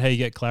 Is that how you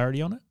get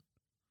clarity on it?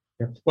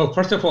 Yeah. Well,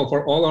 first of all,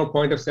 for all our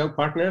point of sale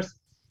partners,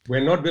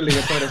 we're not building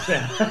a point of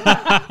sale.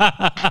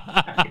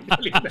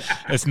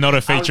 It's not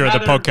a feature of the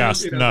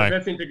podcast. Build, no. The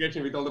best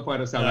integration with all the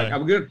point of sale. No. Like,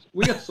 I'm good.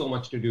 We got so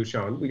much to do,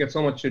 Sean. We got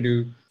so much to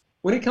do.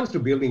 When it comes to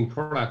building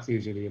products,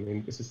 usually, I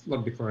mean, this is a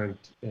lot different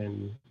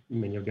than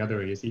many of the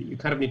other areas. You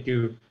kind of need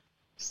to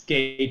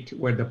skate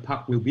where the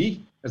puck will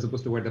be as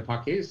opposed to where the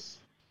puck is.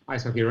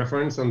 Ice hockey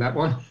reference on that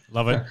one.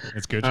 Love it.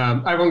 That's good.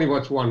 I've only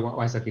watched one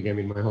ice hockey game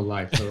in my whole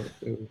life. So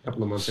a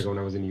couple of months ago when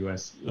I was in the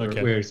US,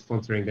 okay. We're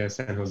sponsoring the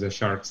San Jose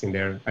Sharks in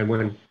there. I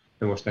went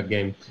and watched that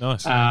game.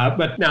 Nice.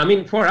 But no, I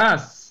mean, for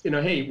us, you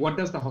know, hey, what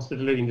does the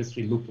hospitality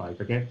industry look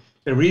like? Okay.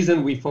 The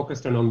reason we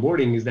focused on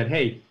onboarding is that,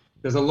 hey,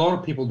 there's a lot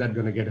of people that are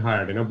going to get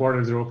hired. You know,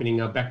 borders are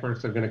opening up,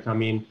 backpacks are going to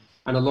come in,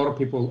 and a lot of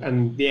people,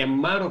 and the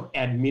amount of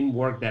admin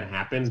work that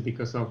happens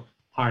because of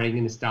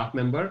hiring a staff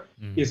member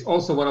is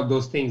also one of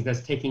those things that's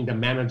taking the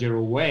manager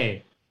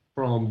away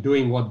from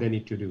doing what they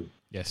need to do.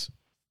 Yes.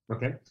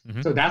 Okay.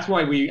 Mm-hmm. So that's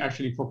why we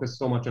actually focus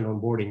so much on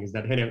onboarding, is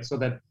that, hey, so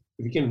that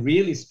we can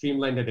really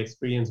streamline that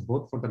experience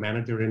both for the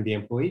manager and the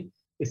employee,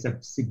 it's a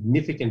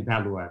significant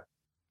value add.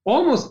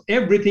 Almost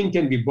everything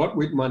can be bought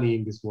with money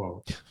in this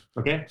world.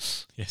 Okay.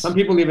 Yes. Some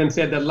people even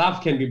said that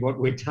love can be bought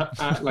with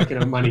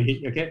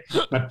money. Okay.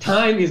 But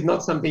time is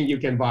not something you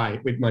can buy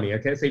with money.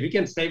 Okay. So if you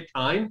can save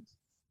time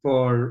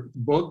for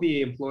both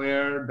the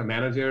employer, the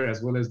manager,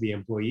 as well as the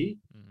employee,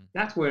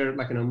 that's where,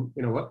 like, you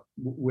know what,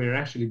 we're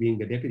actually being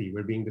the deputy.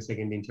 We're being the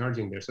second in charge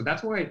in there. So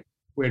that's why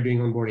we're doing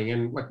onboarding.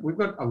 And like, we've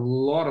got a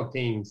lot of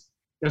things.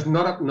 There's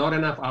not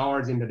enough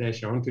hours in the day,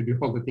 Sean, to do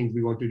all the things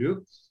we want to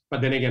do. But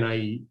then again,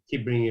 I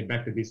keep bringing it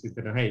back to this, is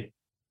that, hey,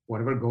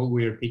 whatever goal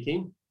we're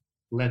picking,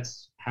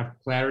 let's have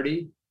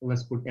clarity,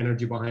 let's put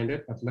energy behind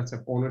it, but let's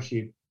have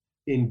ownership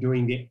in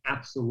doing the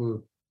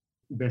absolute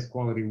best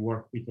quality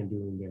work we can do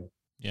in there.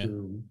 Yeah.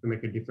 To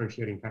make a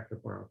differentiating factor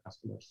for our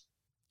customers.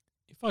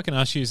 If I can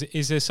ask you,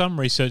 is there some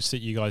research that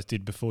you guys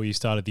did before you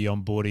started the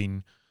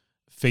onboarding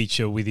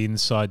feature with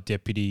Inside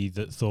Deputy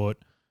that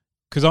thought,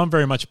 because I'm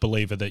very much a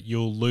believer that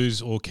you'll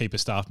lose or keep a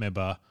staff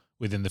member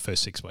within the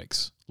first 6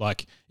 weeks.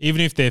 Like,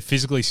 even if they're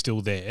physically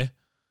still there,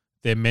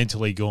 they're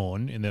mentally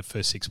gone in the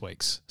first 6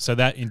 weeks. So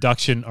that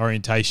induction,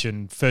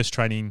 orientation, first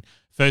training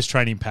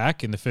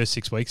pack in the first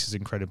 6 weeks is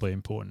incredibly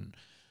important.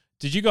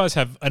 Did you guys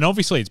have, and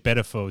obviously it's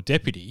better for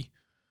Deputy,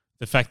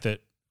 the fact that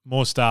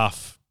more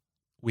staff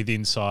with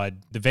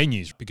inside the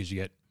venues, because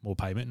you get more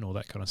payment and all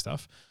that kind of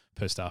stuff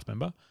per staff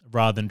member,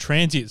 rather than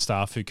transient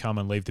staff who come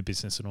and leave the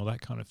business and all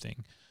that kind of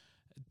thing.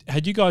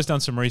 Had you guys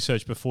done some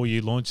research before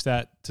you launched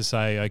that to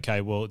say,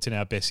 okay, well, it's in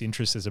our best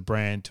interest as a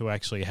brand to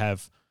actually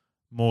have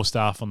more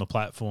staff on the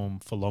platform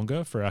for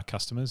longer for our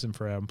customers and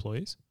for our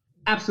employees?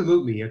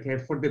 Absolutely. Okay.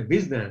 For the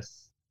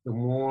business, the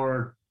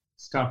more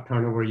staff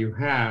turnover you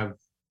have,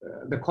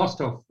 the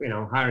cost of,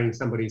 hiring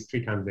somebody is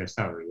 3 times their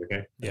salary.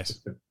 Okay. Yes.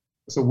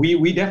 So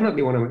we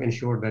definitely want to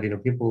ensure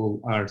that,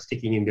 people are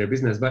sticking in their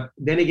business. But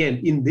then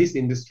again, in this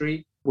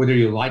industry, whether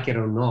you like it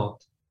or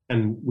not, and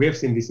we have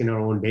seen this in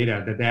our own data,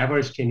 that the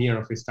average tenure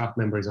of a staff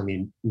member is only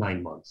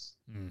 9 months.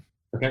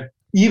 Okay,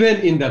 even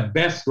in the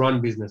best run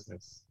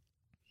businesses.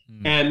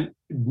 And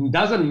it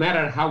doesn't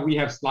matter how we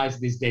have sliced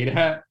this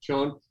data,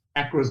 Sean,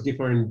 across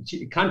different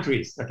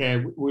countries. Okay,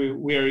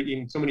 we're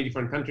in so many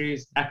different countries,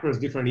 across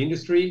different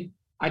industry.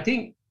 I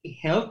think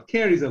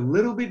healthcare is a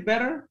little bit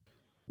better,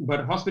 but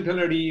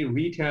hospitality,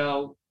 retail,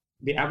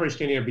 the average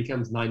tenure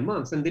becomes 9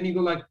 months. And then you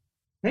go like,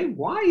 hey,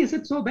 why is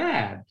it so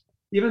bad?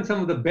 Even some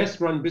of the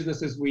best run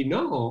businesses we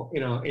know,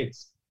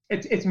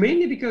 it's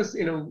mainly because,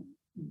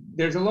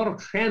 there's a lot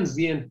of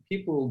transient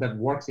people that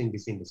works in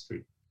this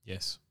industry.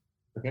 Yes.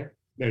 Okay.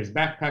 There's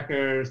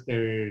backpackers,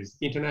 there's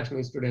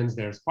international students,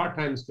 there's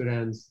part-time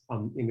students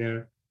in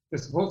there.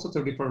 There's all sorts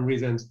of different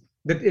reasons.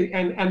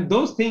 And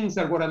those things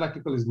are what I like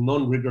to call is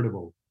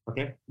non-regrettable.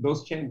 Okay.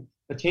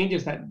 The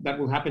changes that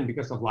will happen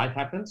because of life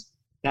happens,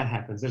 that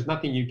happens. There's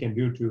nothing you can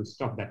do to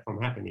stop that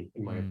from happening,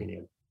 in my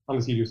opinion,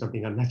 unless you do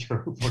something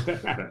unnatural for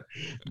that matter.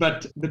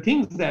 But the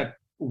things that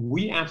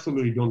we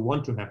absolutely don't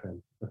want to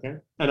happen, okay?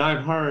 And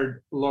I've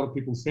heard a lot of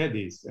people say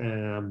this,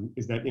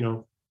 is that,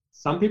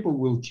 some people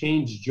will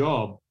change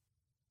job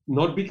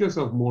not because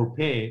of more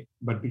pay,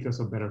 but because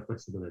of better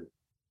flexibility.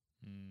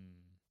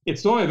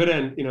 It's so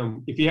evident,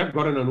 if you have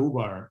gotten an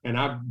Uber, and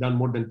I've done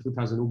more than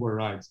 2,000 Uber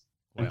rides,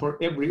 and for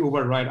every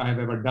Uber ride I have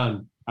ever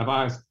done, I've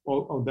asked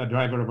all the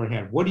driver over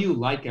here, what do you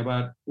like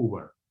about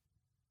Uber?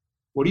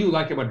 What do you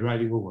like about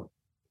driving Uber?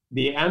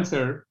 The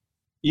answer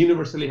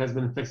universally has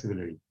been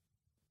flexibility.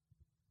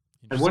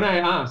 And when I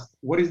asked,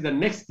 what is the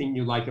next thing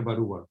you like about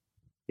Uber?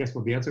 Guess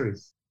what the answer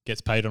is? Gets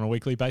paid on a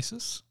weekly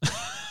basis?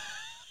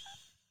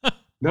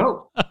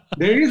 No,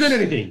 there isn't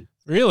anything.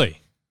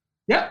 Really?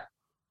 Yeah.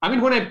 I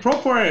mean, when I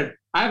probe for it,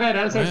 I've had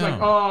answers like,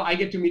 I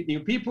get to meet new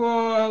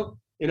people.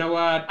 You know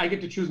what? I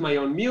get to choose my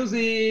own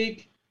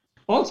music.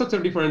 All sorts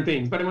of different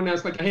things. But when I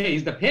was like, hey,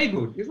 is the pay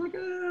good? He's like,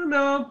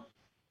 no.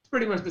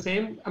 Pretty much the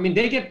same. I mean,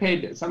 they get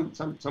paid. Some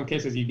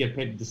cases you get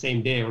paid the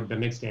same day or the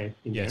next day.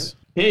 Yes.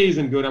 Pay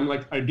isn't good. I'm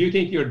like, do you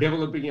think you're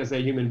developing as a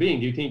human being?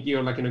 Do you think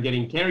you're like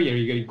getting career?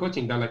 You're getting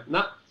coaching? They're like,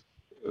 nah.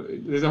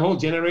 There's a whole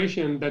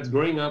generation that's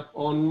growing up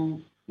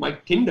on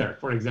like Tinder,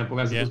 for example,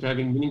 as opposed to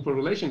having meaningful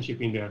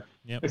relationship in there.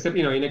 Except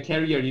in a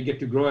career you get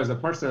to grow as a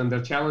person. The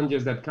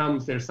challenges that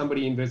comes. There's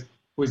somebody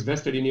who is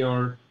vested in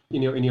your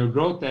in your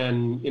growth,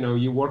 and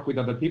you work with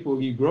other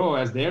people. You grow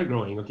as they're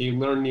growing. Okay, you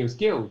learn new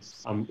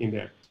skills in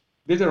there.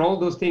 These are all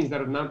those things that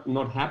are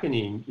not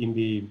happening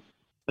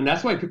and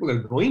that's why people are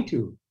going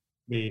to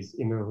this,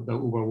 the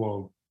Uber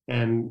world.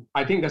 And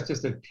I think that's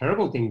just a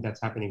terrible thing that's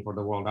happening for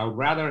the world. I would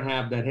rather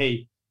have that,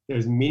 hey,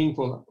 there's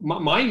meaningful,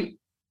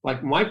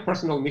 my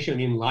personal mission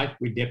in life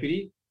with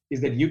Deputy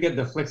is that you get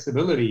the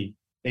flexibility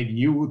that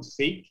you would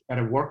seek at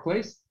a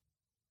workplace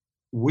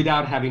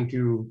without having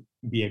to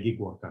be a gig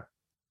worker.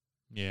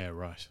 Yeah,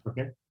 right.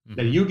 Okay. Mm-hmm.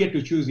 That you get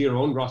to choose your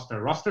own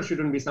roster. Roster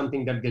shouldn't be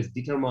something that gets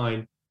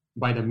determined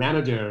by the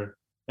manager,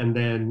 and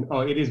then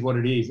it is what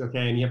it is,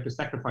 okay, and you have to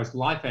sacrifice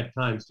life at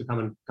times to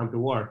come to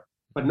work.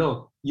 But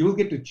no, you will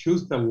get to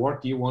choose the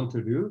work you want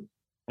to do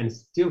and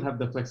still have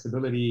the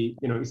flexibility,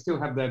 you still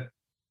have that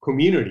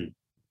community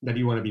that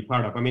you want to be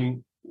part of. I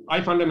mean,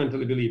 I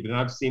fundamentally believe, and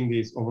I've seen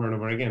this over and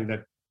over again,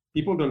 that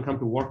people don't come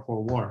to work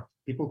for work.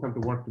 People come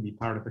to work to be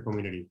part of a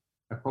community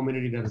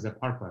that has a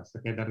purpose,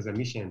 okay, that is a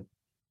mission.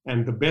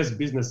 And the best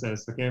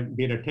businesses, okay,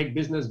 be it a tech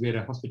business, be it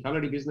a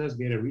hospitality business,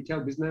 be it a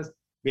retail business,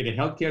 be it a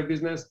healthcare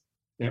business,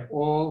 they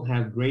all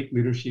have great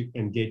leadership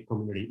and great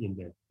community in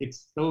there.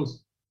 It's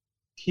those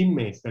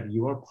teammates that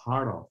you are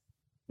part of.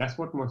 That's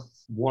what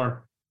makes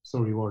work so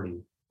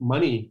rewarding.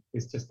 Money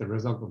is just the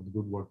result of the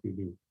good work you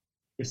do.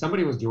 If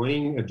somebody was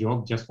joining a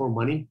job just for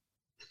money,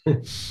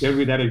 there'll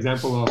be that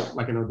example of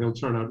they'll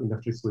turn out in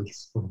the 3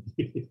 weeks.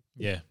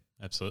 Yeah,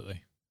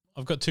 absolutely.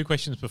 I've got 2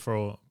 questions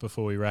before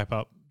we wrap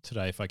up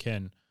today, if I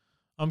can.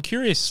 I'm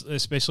curious,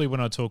 especially when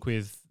I talk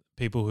with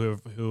people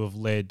who have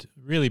led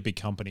really big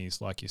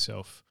companies like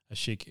yourself,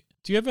 Ashik.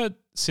 Do you ever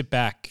sit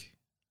back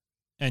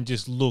and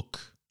just look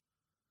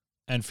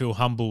and feel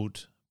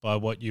humbled by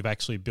what you've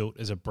actually built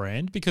as a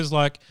brand? Because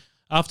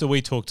after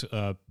we talked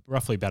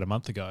roughly about a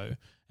month ago,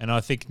 and I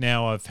think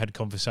now I've had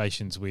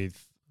conversations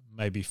with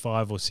maybe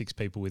 5 or 6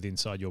 people with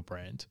inside your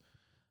brand,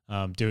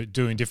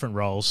 doing different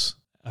roles,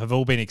 have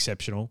all been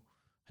exceptional,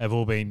 have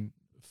all been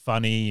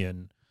funny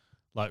and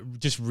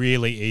just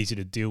really easy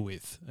to deal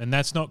with. And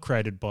that's not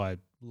created by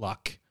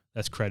luck.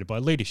 That's created by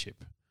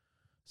leadership.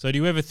 So do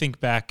you ever think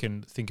back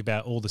and think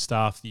about all the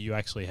staff that you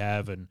actually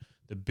have and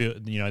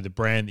the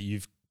brand that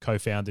you've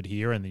co-founded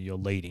here and that you're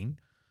leading,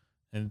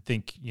 and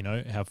think,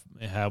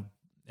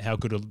 how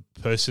good a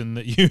person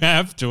that you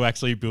have to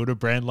actually build a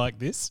brand like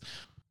this?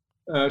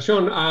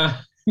 Sean,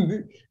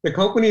 the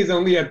company is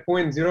only at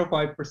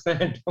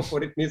 0.05% of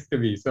what it needs to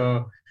be.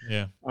 So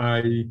yeah,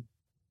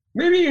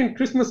 maybe in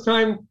Christmas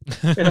time,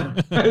 I'll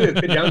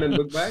sit down and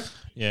look back.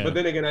 Yeah. But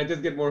then again, I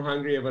just get more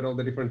hungry about all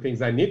the different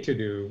things I need to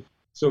do.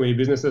 So many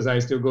businesses I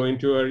still go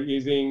into are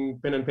using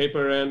pen and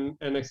paper and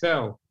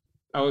Excel.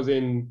 I was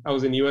in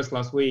US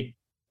last week,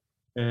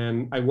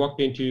 And I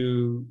walked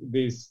into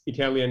this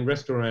Italian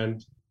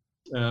restaurant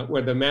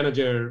where the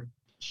manager,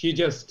 she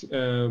just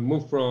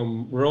moved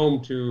from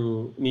Rome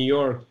to New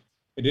York.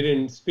 It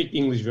didn't speak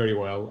English very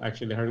well.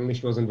 Actually, her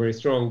English wasn't very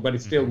strong, but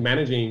it's still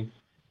managing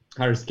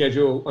her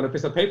schedule on a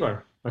piece of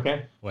paper.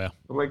 Okay. Wow.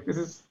 I'm like, this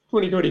is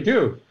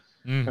 2022.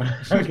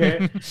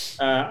 Okay.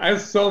 I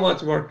have so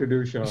much work to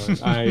do, Sean.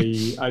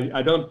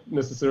 I don't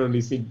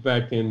necessarily sit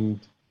back and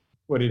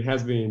what it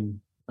has been.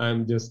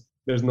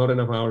 There's not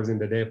enough hours in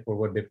the day for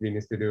what deputy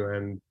needs to do.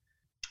 And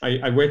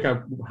I wake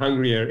up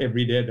hungrier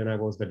every day than I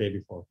was the day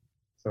before.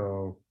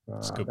 So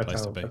it's a good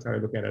place to be. That's how I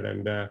look at it.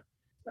 And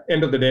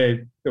end of the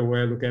day, the way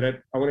I look at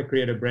it, I want to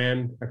create a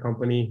brand, a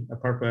company, a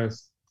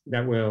purpose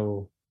that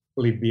will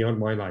live beyond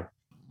my life.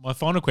 My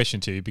final question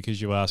to you,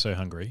 because you are so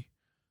hungry,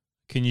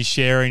 can you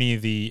share any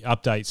of the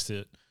updates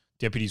that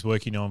Deputy's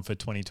working on for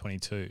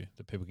 2022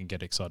 that people can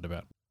get excited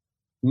about?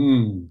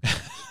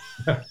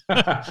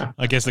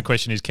 I guess the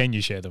question is, can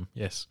you share them?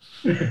 Yes.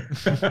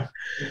 Don't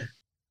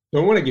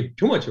want to give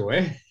too much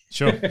away.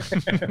 Sure.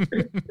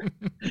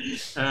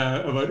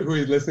 About who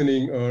is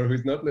listening or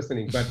who's not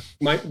listening. But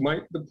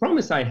the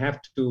promise I have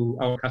to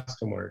our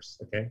customers,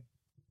 okay,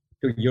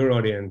 to your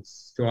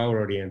audience, to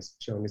our audience,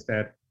 Sean, is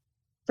that,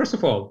 first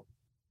of all,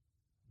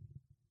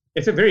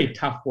 it's a very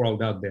tough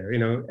world out there,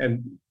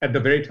 and at the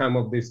very time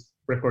of this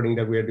recording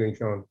that we are doing,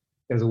 Sean,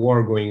 there's a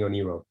war going on in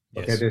Europe.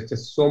 Okay, yes. There's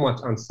just so much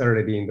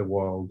uncertainty in the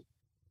world.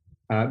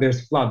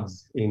 There's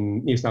floods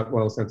in New South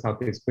Wales and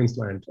Southeast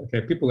Queensland.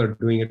 Okay, people are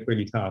doing it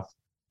really tough.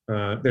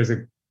 There's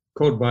a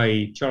quote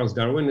by Charles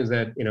Darwin is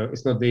that,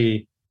 it's not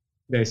the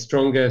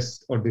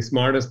strongest or the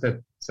smartest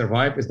that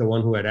survive, it's the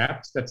one who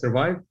adapts that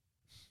survive.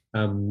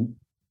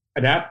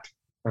 Adapt,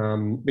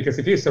 because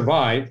if you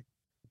survive,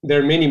 there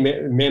are many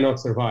may not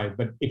survive,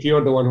 but if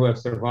you're the one who have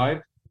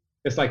survived,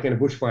 it's like in a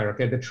bushfire,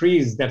 okay? The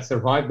trees that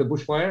survive the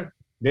bushfire,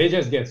 they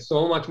just get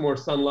so much more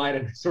sunlight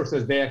and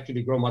resources, they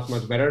actually grow much,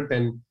 much better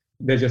than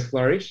they just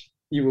flourish.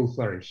 You will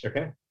flourish,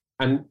 okay?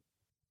 And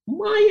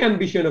my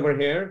ambition over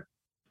here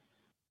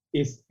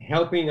is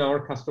helping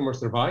our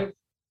customers survive.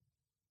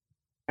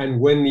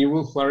 And when you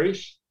will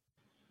flourish,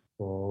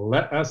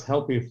 let us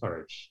help you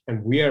flourish.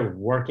 And we are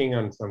working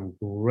on some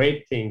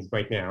great things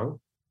right now.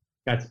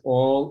 That's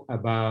all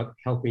about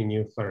helping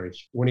you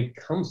flourish. When it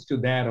comes to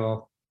that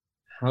of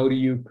how do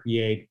you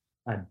create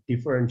a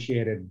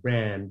differentiated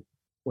brand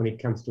when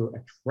it comes to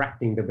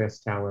attracting the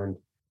best talent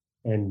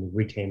and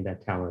retain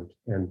that talent.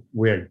 And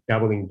we're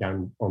doubling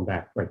down on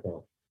that right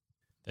now.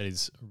 That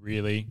is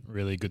really,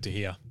 really good to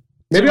hear.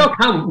 Maybe I'll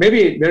come.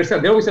 Maybe there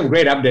will be some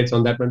great updates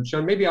on that one,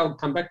 Sean. Maybe I'll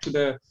come back to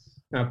the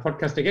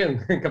podcast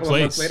again a couple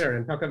of months later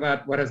and talk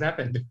about what has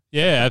happened.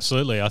 Yeah,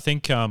 absolutely. I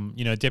think,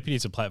 Deputy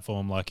as a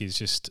platform, is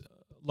just...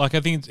 I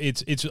think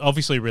it's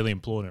obviously really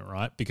important,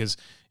 right? Because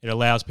it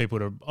allows people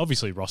to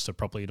obviously roster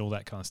properly and all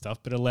that kind of stuff,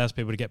 but it allows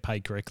people to get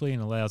paid correctly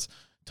and allows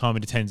time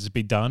and attendance to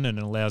be done, and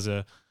it allows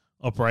a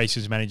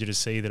operations manager to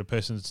see that a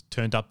person's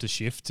turned up to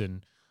shift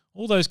and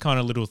all those kind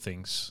of little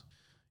things.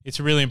 It's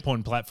a really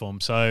important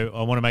platform, so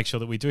I want to make sure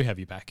that we do have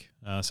you back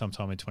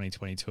sometime in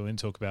 2022 and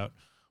talk about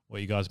what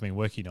you guys have been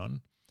working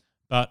on.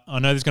 But I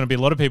know there's going to be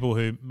a lot of people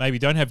who maybe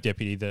don't have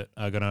Deputy that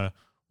are going to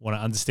want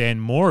to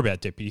understand more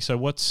about Deputy. So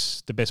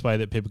what's the best way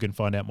that people can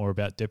find out more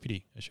about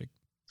Deputy, Ashik?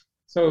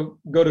 So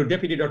go to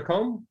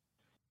deputy.com.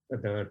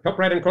 At the top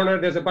right-hand corner,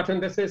 there's a button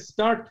that says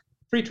Start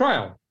Free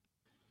Trial.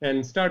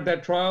 And start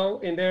that trial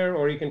in there,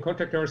 or you can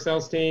contact our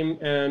sales team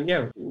and,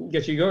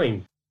 get you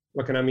going.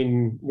 Look,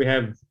 and we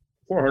have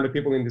 400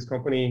 people in this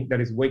company that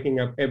is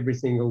waking up every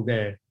single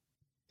day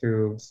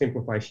to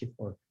simplify shift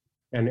work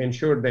and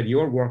ensure that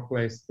your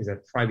workplace is a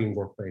thriving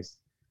workplace.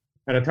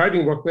 And a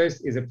thriving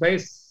workplace is a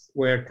place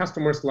where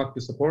customers love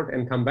to support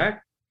and come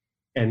back,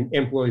 and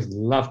employees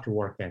love to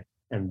work at.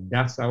 And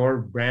that's our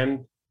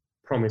brand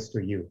promise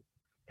to you.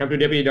 Come to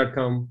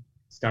deputy.com,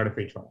 start a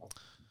free trial.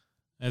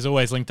 As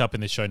always, linked up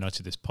in the show notes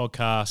of this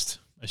podcast.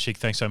 Ashik,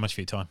 thanks so much for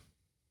your time.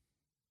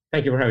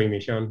 Thank you for having me,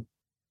 Sean.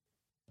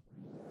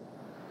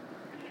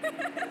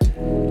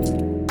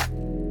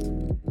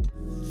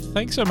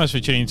 Thanks so much for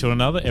tuning into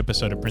another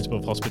episode of Principle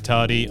of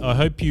Hospitality. I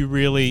hope you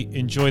really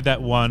enjoyed that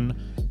one,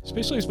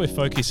 especially as we're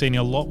focusing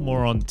a lot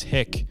more on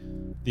tech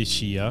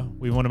this year.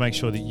 We want to make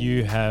sure that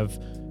you have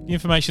the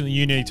information that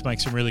you need to make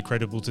some really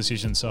credible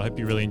decisions. So I hope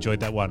you really enjoyed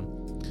that one.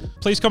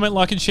 Please comment,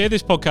 like, and share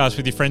this podcast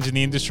with your friends in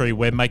the industry.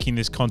 We're making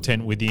this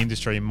content with the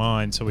industry in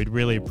mind, so we'd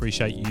really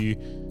appreciate you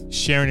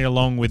sharing it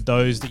along with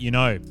those that you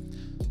know.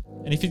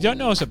 And if you don't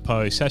know us at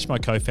Poe, Sash, my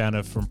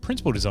co-founder from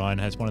Principal Design,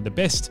 has one of the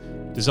best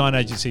design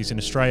agencies in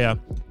Australia.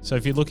 So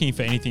if you're looking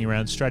for anything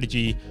around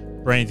strategy,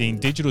 branding,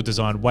 digital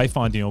design,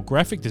 wayfinding, or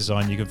graphic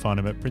design, you can find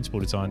them at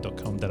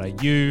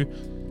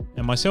principaldesign.com.au.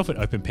 And myself at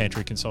Open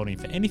Pantry Consulting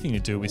for anything to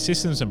do with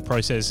systems and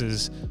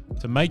processes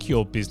to make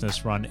your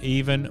business run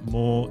even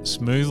more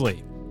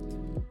smoothly.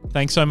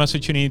 Thanks so much for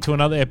tuning into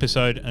another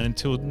episode, and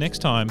until next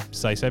time,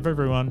 stay safe,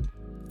 everyone.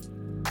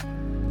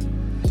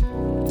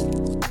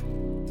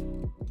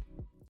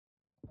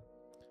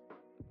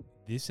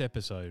 This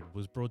episode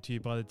was brought to you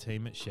by the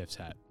team at Chef's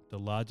Hat. the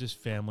largest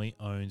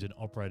family-owned and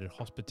operated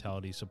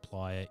hospitality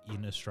supplier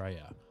in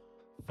Australia.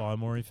 Find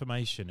more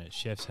information at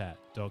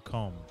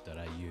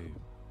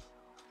chefshat.com.au.